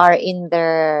Yeah, are in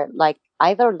their like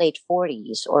either late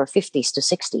 40s or 50s to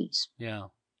 60s, yeah.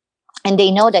 and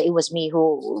they know that it was me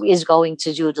who is going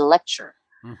to do the lecture,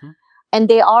 Mm-hmm. and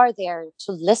they are there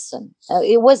to listen.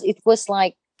 It was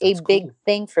like a That's big cool.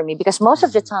 thing for me because most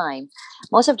of the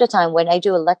time when I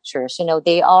do lectures,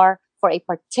 they are for a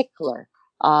particular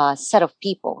set of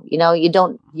people. You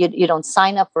don't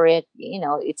sign up for it.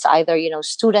 It's either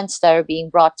students that are being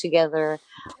brought together,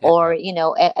 or Yeah.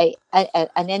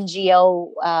 an NGO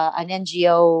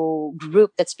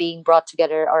group that's being brought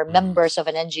together, or Mm, members of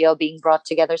an NGO being brought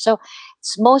together. So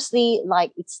it's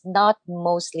not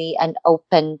mostly an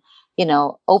open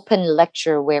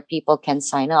lecture where people can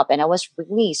sign up. And I was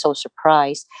really so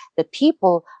surprised that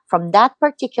people from that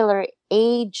particular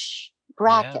age yeah,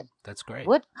 bracket that's great.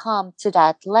 would come to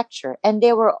that lecture. And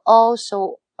they were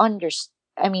also I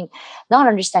mean, not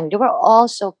understanding, they were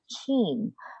also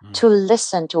keen Mm, to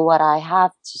listen to what I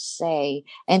have to say,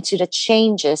 and to the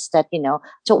changes that,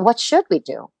 to what should we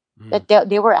do. mm, That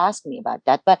they were asking me about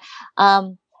that. But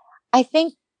I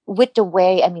think with the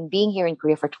way, I mean, being here in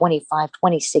Korea for 25,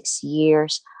 26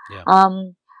 years, yeah.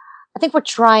 um, I think we're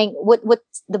trying. What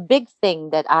the big thing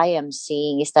that I am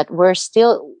seeing is that we're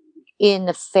still in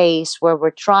a phase where we're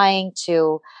trying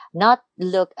to not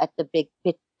look at the big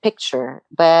picture,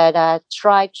 but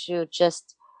try to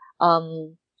just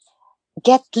um,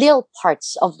 get little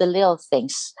parts of the little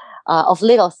things,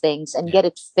 and Yeah. get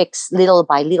it fixed little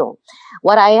by little.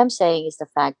 What I am saying is the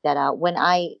fact that uh, when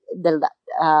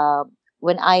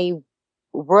I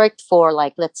worked for,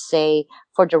 like, let's say,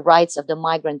 for the rights of the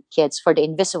migrant kids, for the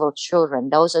invisible children,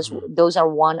 Mm, those are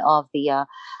one of the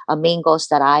main goals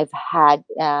that I've had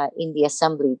in the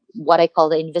assembly. What I call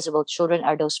the invisible children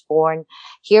are those born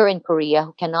here in Korea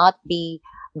who cannot be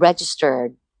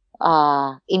registered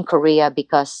in Korea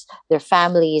because their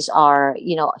families are,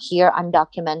 here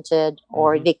undocumented,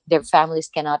 or mm-hmm. their families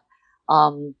cannot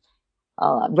um,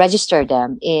 register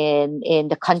them in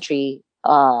the country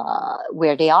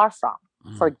where they are from,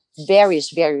 Mm, for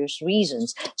various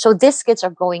reasons. So these kids are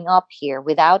growing up here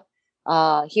without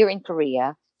here in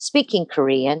Korea, speaking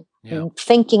Korean, yeah.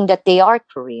 thinking that they are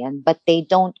Korean, but they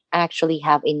don't actually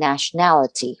have a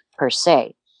nationality per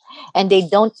se, and they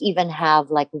don't even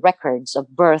have like records of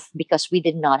birth because we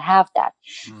did not have that.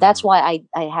 That's Mm, why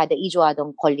I had the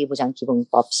Ijoadong Kolibujang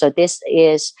Kibungpop. So this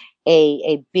is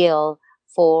a bill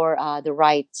for the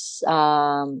rights,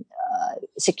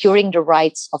 securing the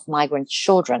rights of migrant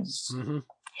children, mm-hmm.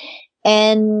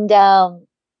 and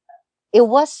it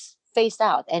was phased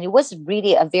out, and it was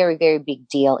really a very very big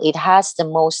deal. It has the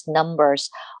most numbers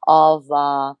of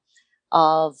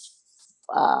of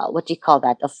what do you call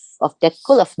that, of that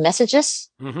cool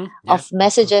Mm-hmm. Yeah. of That's cool.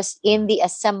 messages Mm, in the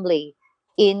assembly,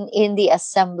 in the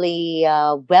assembly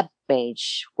web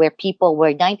page, where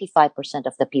 95%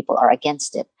 of the people are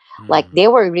against it. Like, mm, they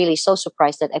were really so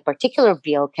surprised that a particular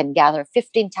bill can gather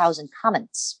 15,000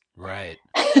 comments right.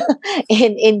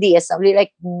 in the assembly.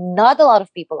 Like, not a lot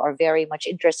of people are very much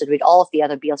interested with all of the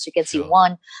other bills. You can see Sure.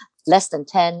 one less than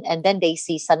 10, and then they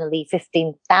see suddenly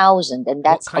 15,000, and What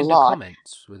that's a kind of lot.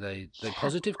 comments were they?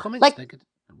 Positive comments? Like, Negative?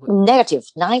 What? negative.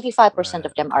 95% Right.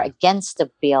 of them are Okay. against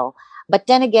the bill. But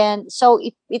then again, so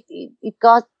it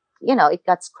got, it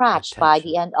got scratched by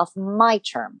the Attention. end of my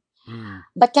term. Mm,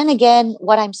 But then again,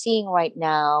 what I'm seeing right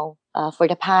now, for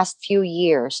the past few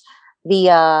years,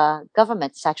 the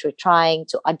government is actually trying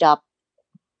to adopt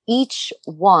each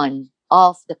one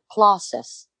of the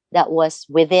clauses that was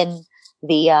within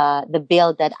the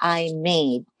bill that I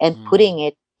made, and mm, putting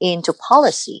it into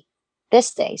policy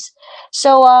these days.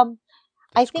 So I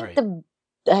that's think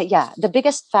great. the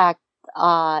biggest fact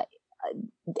uh,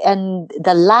 and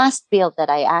the last bill that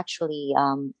I actually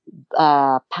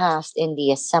passed in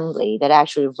the assembly, that I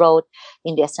actually wrote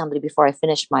in the assembly before I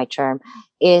finished my term,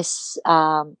 is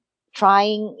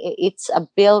it's a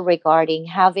bill regarding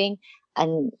having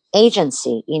an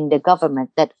agency in the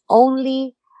government that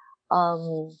only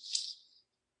um,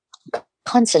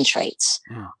 concentrates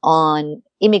Mm. on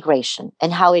immigration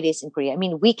and how it is in Korea. I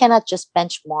mean, we cannot just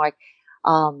benchmark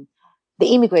um,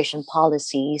 the immigration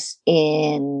policies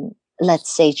in, let's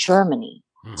say, Germany.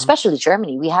 Hmm. Especially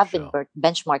Germany, we have been Sure.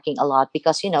 benchmarking a lot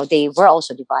because they were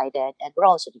also divided, and we're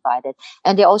also divided,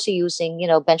 and they're also using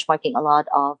benchmarking a lot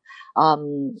of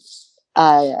um,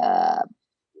 uh,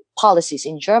 policies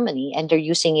in Germany, and they're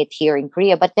using it here in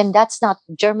Korea. But then that's not,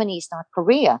 Germany is not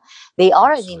Korea. They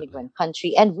are an Absolutely. immigrant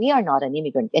country, and we are not an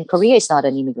immigrant, and Korea is not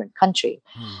an immigrant country.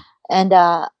 Mm. And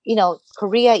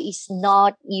Korea is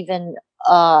not even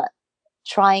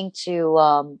trying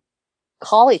to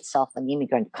call itself an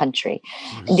immigrant country.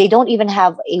 Hmm. And they don't even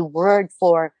have a word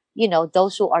for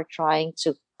those who are trying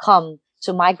to come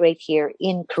to migrate here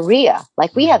in Korea.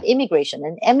 Like, we have Mm. immigration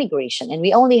and emigration, and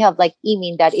we only have like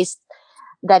imin,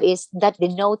 that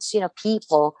denotes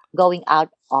people going out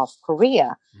of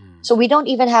Korea. Mm. So we don't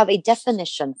even have a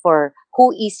definition for who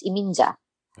is iminja.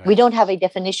 We Right. don't have a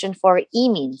definition for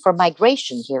imin, for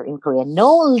migration here in Korea. No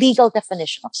legal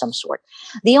definition of some sort.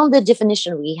 The only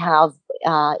definition we have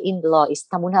in the law is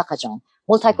tamunhakajong, Mm.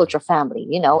 multicultural family.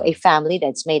 A Mm. family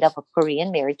that's made up of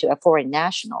Korean married to a foreign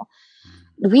national.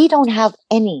 Mm. We don't have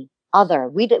any other.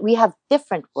 We have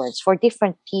different words for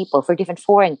different people, for different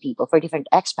foreign people, for different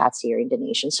expats here in the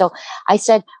nation. So I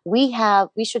said we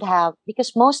should have, because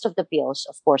most of the bills,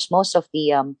 of course, most of the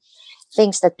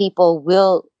things that people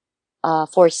will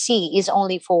foresee is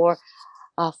only for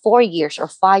 4 years or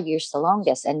 5 years the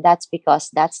longest, and that's because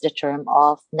that's the term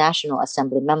of National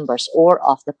Assembly members or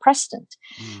of the president.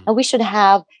 Mm. And we should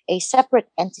have a separate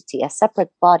entity, a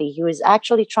separate body who is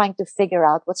actually trying to figure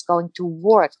out what's going to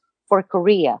work for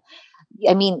Korea.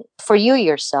 I mean, for you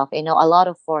yourself, a lot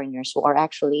of foreigners who are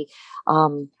actually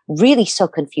really so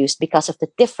confused because of the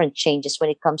different changes when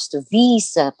it comes to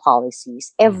visa policies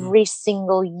Hmm. every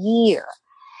single year.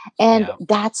 And Yeah.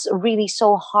 that's really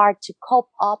so hard to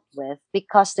cope up with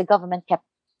because the government kept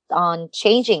on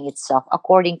changing itself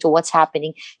according to what's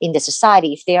happening in the society.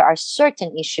 If there are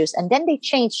certain issues, and then they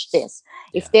change this.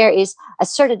 If Yeah. there is a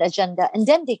certain agenda, and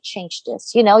then they change this.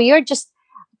 You're just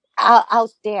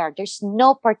out there. There's no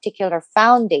particular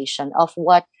foundation of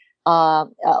what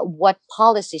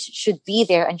policies should be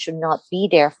there and should not be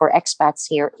there for expats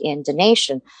here in the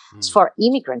nation, Mm. for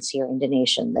immigrants here in the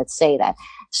nation. Let's say that.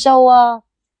 So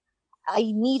I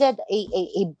needed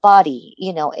a body,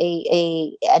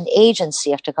 an agency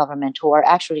of the government who are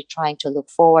actually trying to look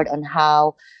forward on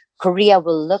how Korea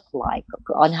will look like,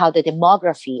 on how the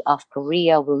demography of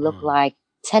Korea will look Mm. like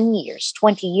 10 years,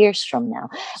 20 years from now.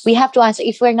 We have to answer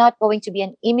if we're not going to be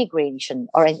an immigration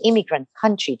or an immigrant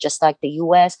country, just like the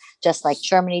US, just like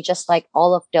Germany, just like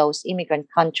all of those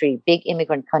big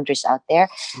immigrant countries out there,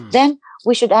 Mm. then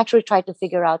we should actually try to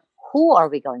figure out who are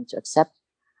we going to accept,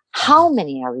 how Hmm.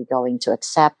 many are we going to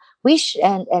accept,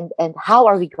 and how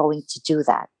are we going to do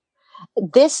that.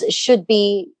 This should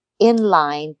be in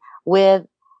line with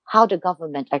how the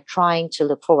government are trying to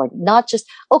look forward, not just,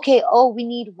 okay, oh, we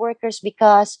need workers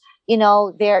because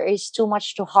there is too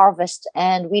much to harvest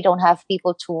and we don't have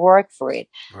people to work for it.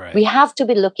 We Right. have to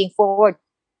be looking forward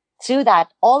to that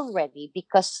already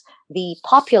because the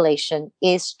population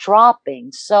is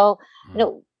dropping. So, you Mm.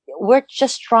 know, we're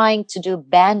just trying to do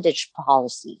bandage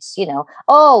policies,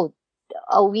 oh,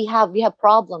 we have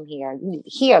problem here.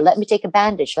 Here, let me take a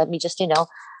bandage. Let me just,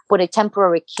 put a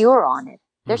temporary cure on it.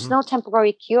 There's Hmm. no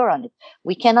temporary cure on it.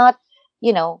 We cannot,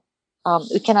 you know,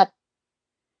 we cannot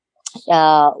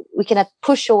we cannot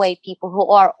push away people who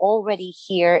are already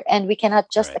here, and we cannot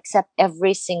just Right. accept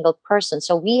every single person.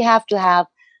 So we have to have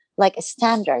like a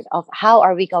standard of how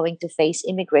are we going to face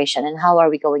immigration and how are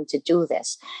we going to do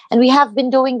this. And we have been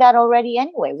doing that already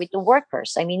anyway with the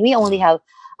workers. I mean, Mm.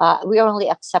 we are only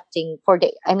accepting for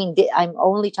I'm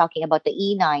only talking about the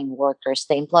E9 workers,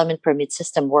 the employment permit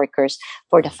system workers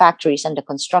for the Mm. factories and the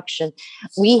construction.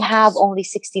 We have only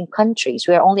 16 countries.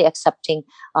 We are only accepting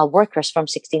workers from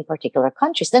 16 particular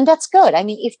countries. Then that's good. I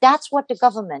mean, if that's what the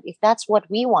government, if that's what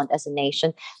we want as a nation,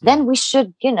 Mm. then we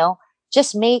should,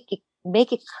 just make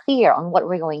it clear on what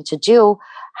we're going to do,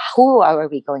 who are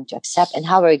we going to accept, and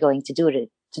how are we going to do it.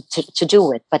 To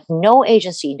do it, but no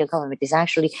agency in the government is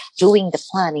actually doing the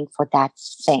planning for that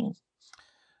thing.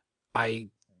 I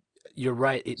you're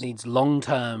right. It needs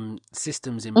long-term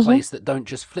systems in Mm-hmm, place that don't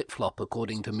just flip-flop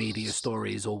according to media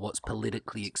stories or what's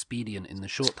politically expedient in the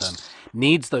short term.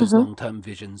 Needs those mm-hmm, long-term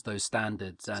visions, those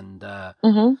standards, and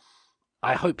mm-hmm.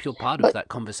 I hope you're part of But that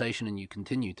conversation and you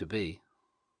continue to be.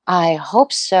 I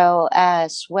hope so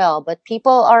as well. But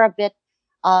people are a bit,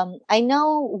 I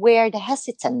know where the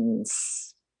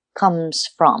hesitance comes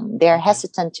from. They're Okay.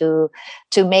 hesitant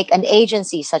to make an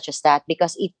agency such as that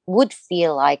because it would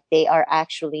feel like they are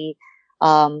actually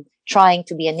trying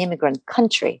to be an immigrant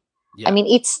country. I Yeah. mean,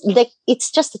 it's like it's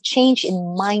just a change in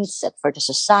mindset for the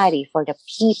society, for the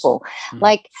people. Mm.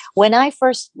 Like when I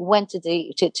first went to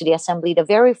the assembly, the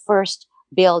very first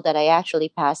bill that I actually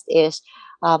passed is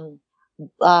um,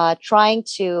 trying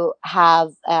to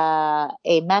have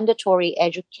a mandatory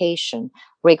education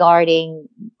regarding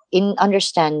in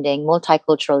understanding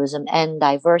multiculturalism and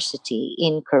diversity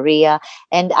in Korea.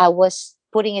 And I was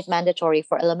putting it mandatory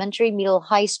for elementary, middle,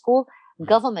 high school, Mm.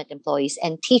 government employees,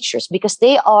 and teachers because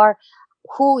they are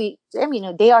I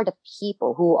mean, they are the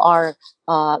people who are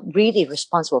really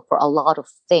responsible for a lot of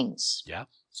things, Yeah.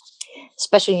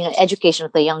 especially education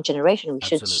of the young generation. We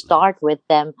should Absolutely. start with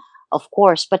them, of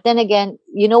course. But then again,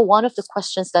 one of the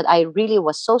questions that I really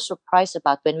was so surprised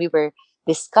about when we were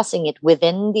discussing it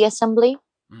within the assembly,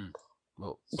 Mm.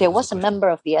 Well, what there was the was a question? member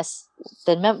of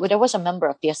there was a member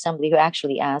of the assembly who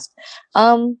actually asked,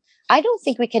 I don't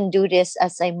think we can do this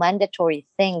as a mandatory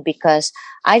thing because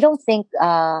I don't think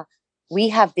we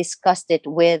have discussed it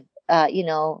with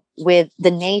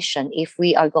the nation if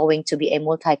we are going to be a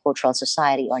multicultural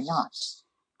society or not.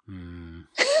 Mm.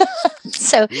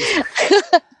 So Is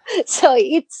so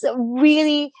it's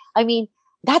really, I mean,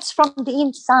 that's from the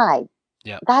inside.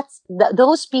 yeah.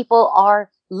 Those people are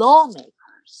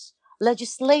lawmakers,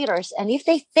 legislators, and if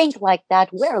they think like that,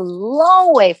 we're a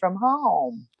long way from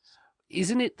home.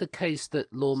 Isn't it the case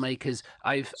that lawmakers?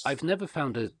 I've never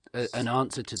found an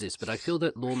answer to this, but I feel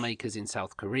that lawmakers in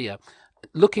South Korea,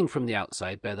 looking from the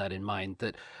outside, bear that in mind,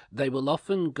 that they will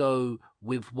often go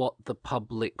with what the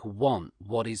public want,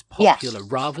 what is Yeah. popular,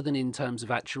 rather than in terms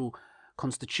of actual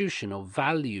constitution or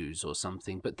values or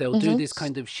something. But they'll do Mm-hmm. this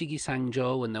kind of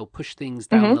shigisangjo and they'll push things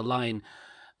down Mm-hmm. the line.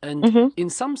 And Mm-hmm. in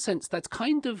some sense, that's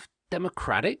kind of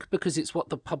democratic because it's what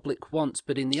the public wants.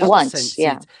 But Once,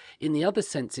 yeah. in the other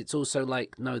sense, it's also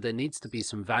like, no, there needs to be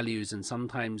some values, and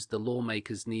sometimes the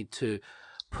lawmakers need to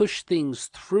push things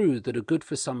through that are good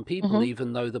for some people, Mm-hmm.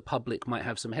 even though the public might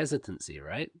have some hesitancy,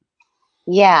 right?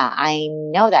 Yeah, I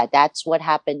know that. That's what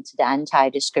happened to the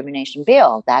anti-discrimination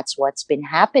bill. That's what's been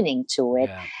happening to it.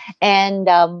 Yeah. And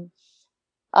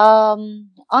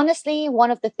honestly,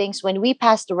 one of the things when we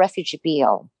passed the refugee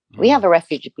bill, we have Mm. a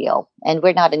refugee bill, and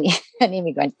we're not an, an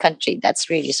immigrant country. That's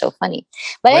really so funny.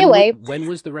 But anyway, When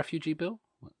was the refugee bill?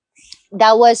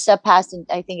 that was passed in,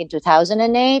 I think, in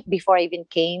 2008 before I even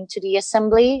came to the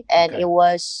assembly, and Okay. it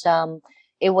was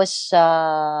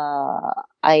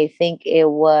I think it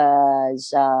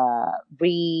was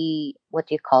what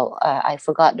do you call I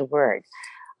forgot the word.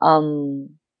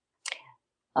 Um,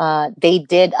 they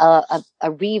did a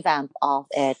revamp of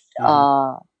it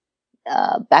Mm-hmm.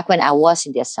 back when I was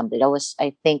in the assembly. That was,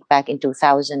 I think, back in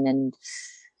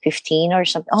 2015 or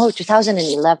something. Oh,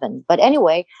 2011. But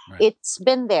anyway, Right. it's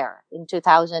been there in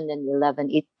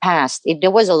 2011. It passed. There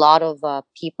was a lot of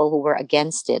people who were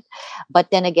against it.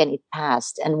 But then again, it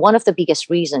passed. And one of the biggest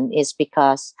reason is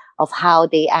because of um,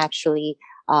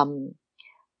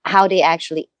 how they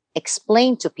actually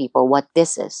explain to people what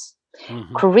this is.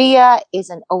 Mm-hmm. Korea is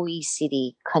an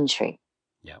OECD country,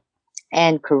 Yeah.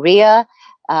 and Korea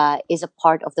is a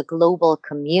part of the global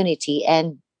community,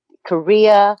 and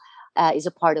Korea is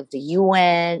a part of the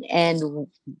UN, and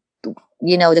the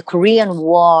Korean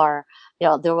War.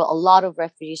 There were a lot of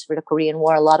refugees for the Korean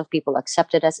War. A lot of people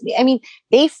accepted us. I mean,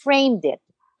 they framed it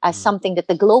as Mm. something that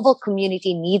the global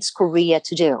community needs Korea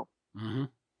to do. Mm-hmm.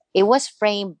 It was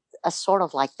framed as sort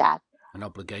of like that. An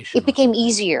obligation It or became something.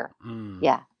 easier. Mm.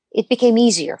 Yeah. It became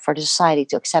easier for the society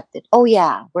to accept it. Oh,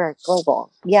 yeah, we're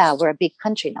global. Yeah, we're a big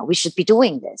country now. We should be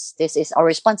doing this. This is our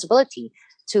responsibility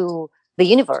to the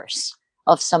universe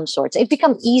of some sorts. It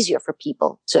become easier for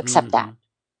people to accept Mm-hmm. that.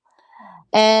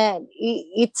 And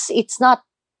it's not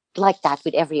like that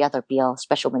with every other bill,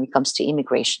 especially when it comes to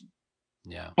immigration.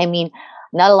 Yeah. I mean,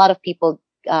 not a lot of people.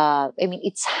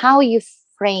 It's how you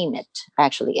frame it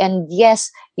actually. And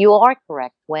yes, you are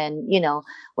correct when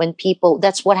people.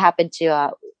 That's what happened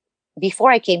to.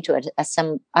 Before I came to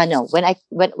assembly, no, when I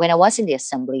was in the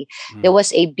assembly, there Mm.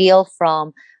 was a bill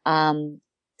from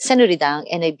새누리당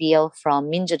and a bill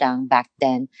from Minjudang back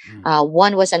then. Mm.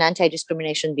 One was an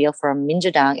anti-discrimination bill from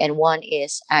Minjudang, and one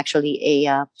is actually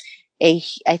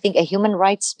I think a human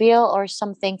rights bill or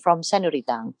something from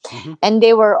Senuridang, Hmm. and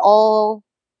they were all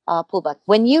pulled back.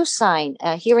 When you sign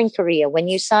here in Korea, when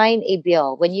you sign a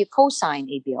bill, when you co-sign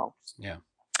a bill Yeah.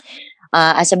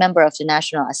 as a member of the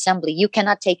National Assembly, you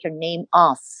cannot take your name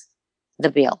off the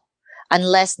bill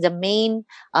unless the main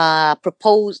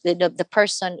the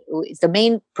person who is the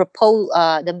main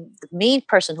the main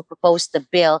person who proposed the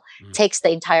bill Mm. takes the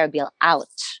entire bill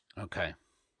out. Okay.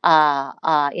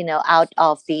 Out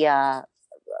of the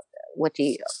what do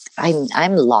you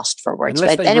I'm lost for words,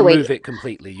 Unless but they anyway, remove it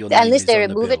completely, your name unless is they on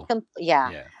the remove it bill. yeah,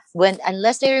 Yeah. when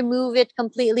unless they remove it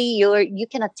completely, you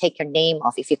cannot take your name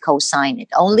off if you co-sign it.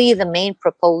 Only the main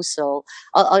proposal,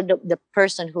 or the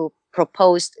person who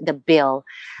proposed the bill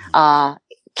Mm. uh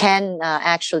can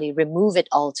actually remove it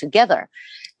altogether.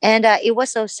 And it was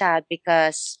so sad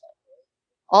because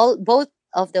all both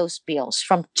of those bills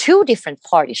from two different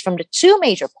parties, from the two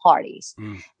major parties,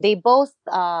 Mm. they both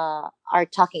are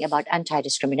talking about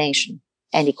anti-discrimination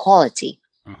and equality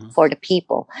Hmm. for the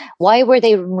people. Why were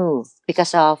they removed?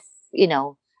 Because of you know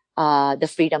the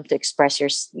freedom to express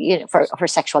for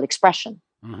sexual expression.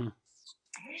 Hmm.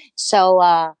 So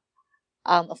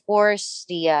of course,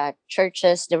 the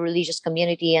churches, the religious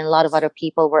community, and a lot of other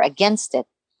people were against it,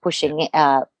 Yeah. pushing it.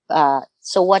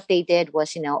 So what they did was,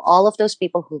 all of those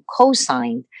people who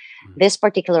co-signed Mm. this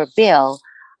particular bill,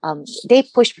 they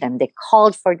pushed them. They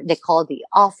called the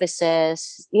offices.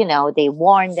 They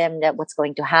warned them that what's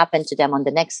going to happen to them on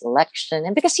the next election.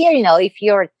 And because here, if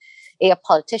you're a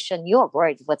politician, you're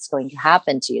worried what's going to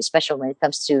happen to you, especially when it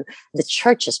comes to the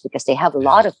churches, because they have a Yeah.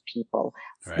 lot of people.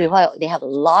 Right. They have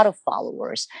a lot of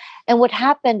followers. And what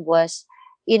happened was,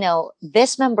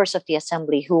 these members of the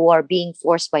assembly who are being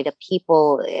forced by the people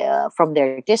from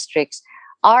their districts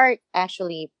are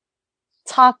actually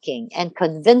talking and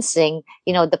convincing,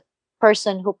 the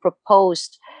person who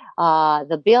proposed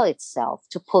the bill itself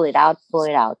to pull it out, pull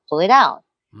it out, pull it out.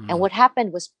 And Mm. what happened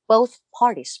was both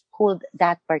parties pulled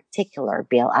that particular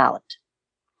bill out.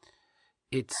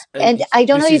 It's And I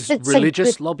don't know this if is it's a good,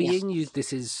 religious yeah. lobbying.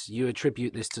 You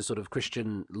attribute this to sort of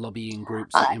Christian lobbying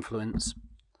groups Uh, that influence.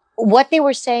 what they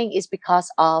were saying is because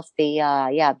of the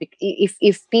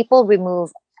if people remove,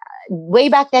 way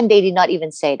back then they did not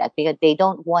even say that, because they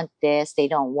don't want this, they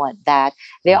don't want that.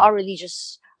 There Mm. are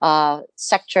religious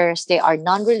sectors, there are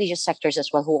non-religious sectors as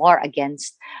well who are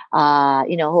against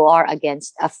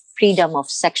a freedom of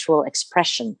sexual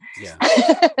expression. Yeah.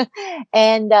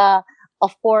 And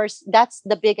of course, that's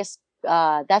the biggest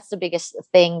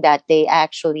thing that they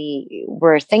actually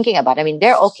were thinking about. I mean,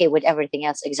 they're okay with everything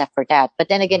else except for that. But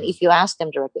then again, Mm. if you ask them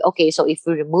directly, okay, so if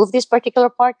we remove this particular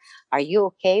part, are you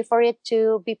okay for it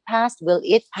to be passed? Will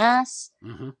it pass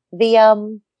Hmm. the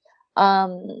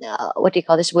what do you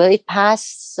call this? Will it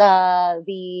pass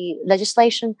the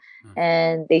legislation? Mm.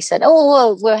 And they said, oh,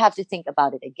 well, we'll have to think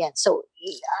about it again. So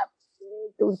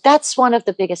that's one of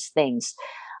the biggest things.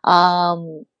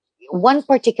 Um, One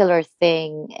particular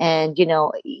thing, and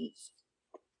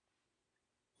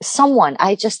someone,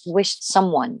 I just wished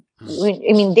someone. Mm.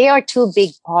 I mean, they are two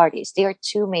big parties. They are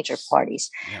two major parties.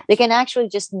 Yeah. They can actually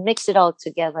just mix it all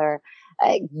together,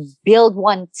 uh, build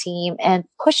one team, and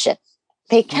push it.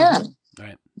 They can,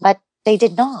 Right. but they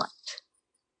did not.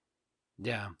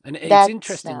 Yeah, and it's That's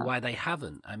interesting why they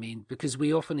haven't. I mean, because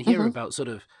we often hear mhm. about sort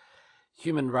of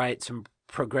human rights and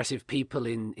progressive people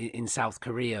in South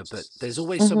Korea, but there's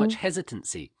always so much Mhm.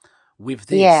 hesitancy with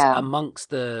this Yeah. amongst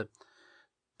the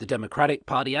Democratic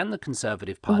Party and the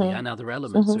Conservative Party Mhm. and other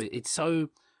elements. So Mhm. it's so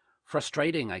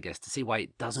frustrating, I guess, to see why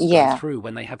it doesn't go Yeah. through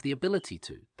when they have the ability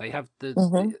to. They have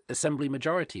Mhm. the assembly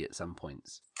majority at some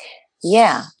points.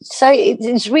 Yeah. So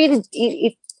it's really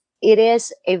it is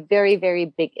a very, very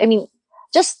big. I mean,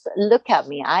 just look at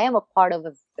me. I am a part of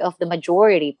the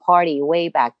majority party way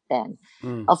back then.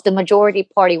 Mm. Of the majority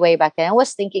party way back then, I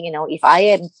was thinking, if I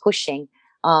am pushing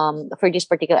for this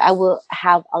particular, I will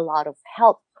have a lot of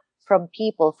help from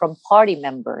people, from party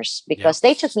members, Yeah. because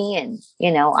they took me in.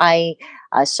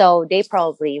 So they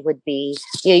probably would be.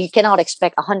 You cannot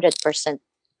expect 100%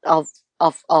 of.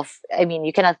 I mean,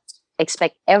 you cannot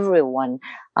expect everyone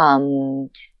um,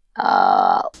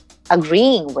 uh,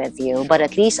 agreeing with you, Sure. but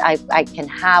at least I can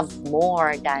have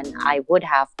more than I would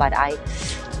have. But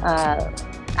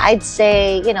I'd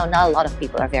say, not a lot of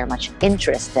people are very much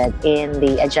interested in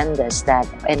the agendas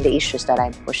and the issues that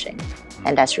I'm pushing.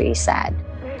 And that's really sad.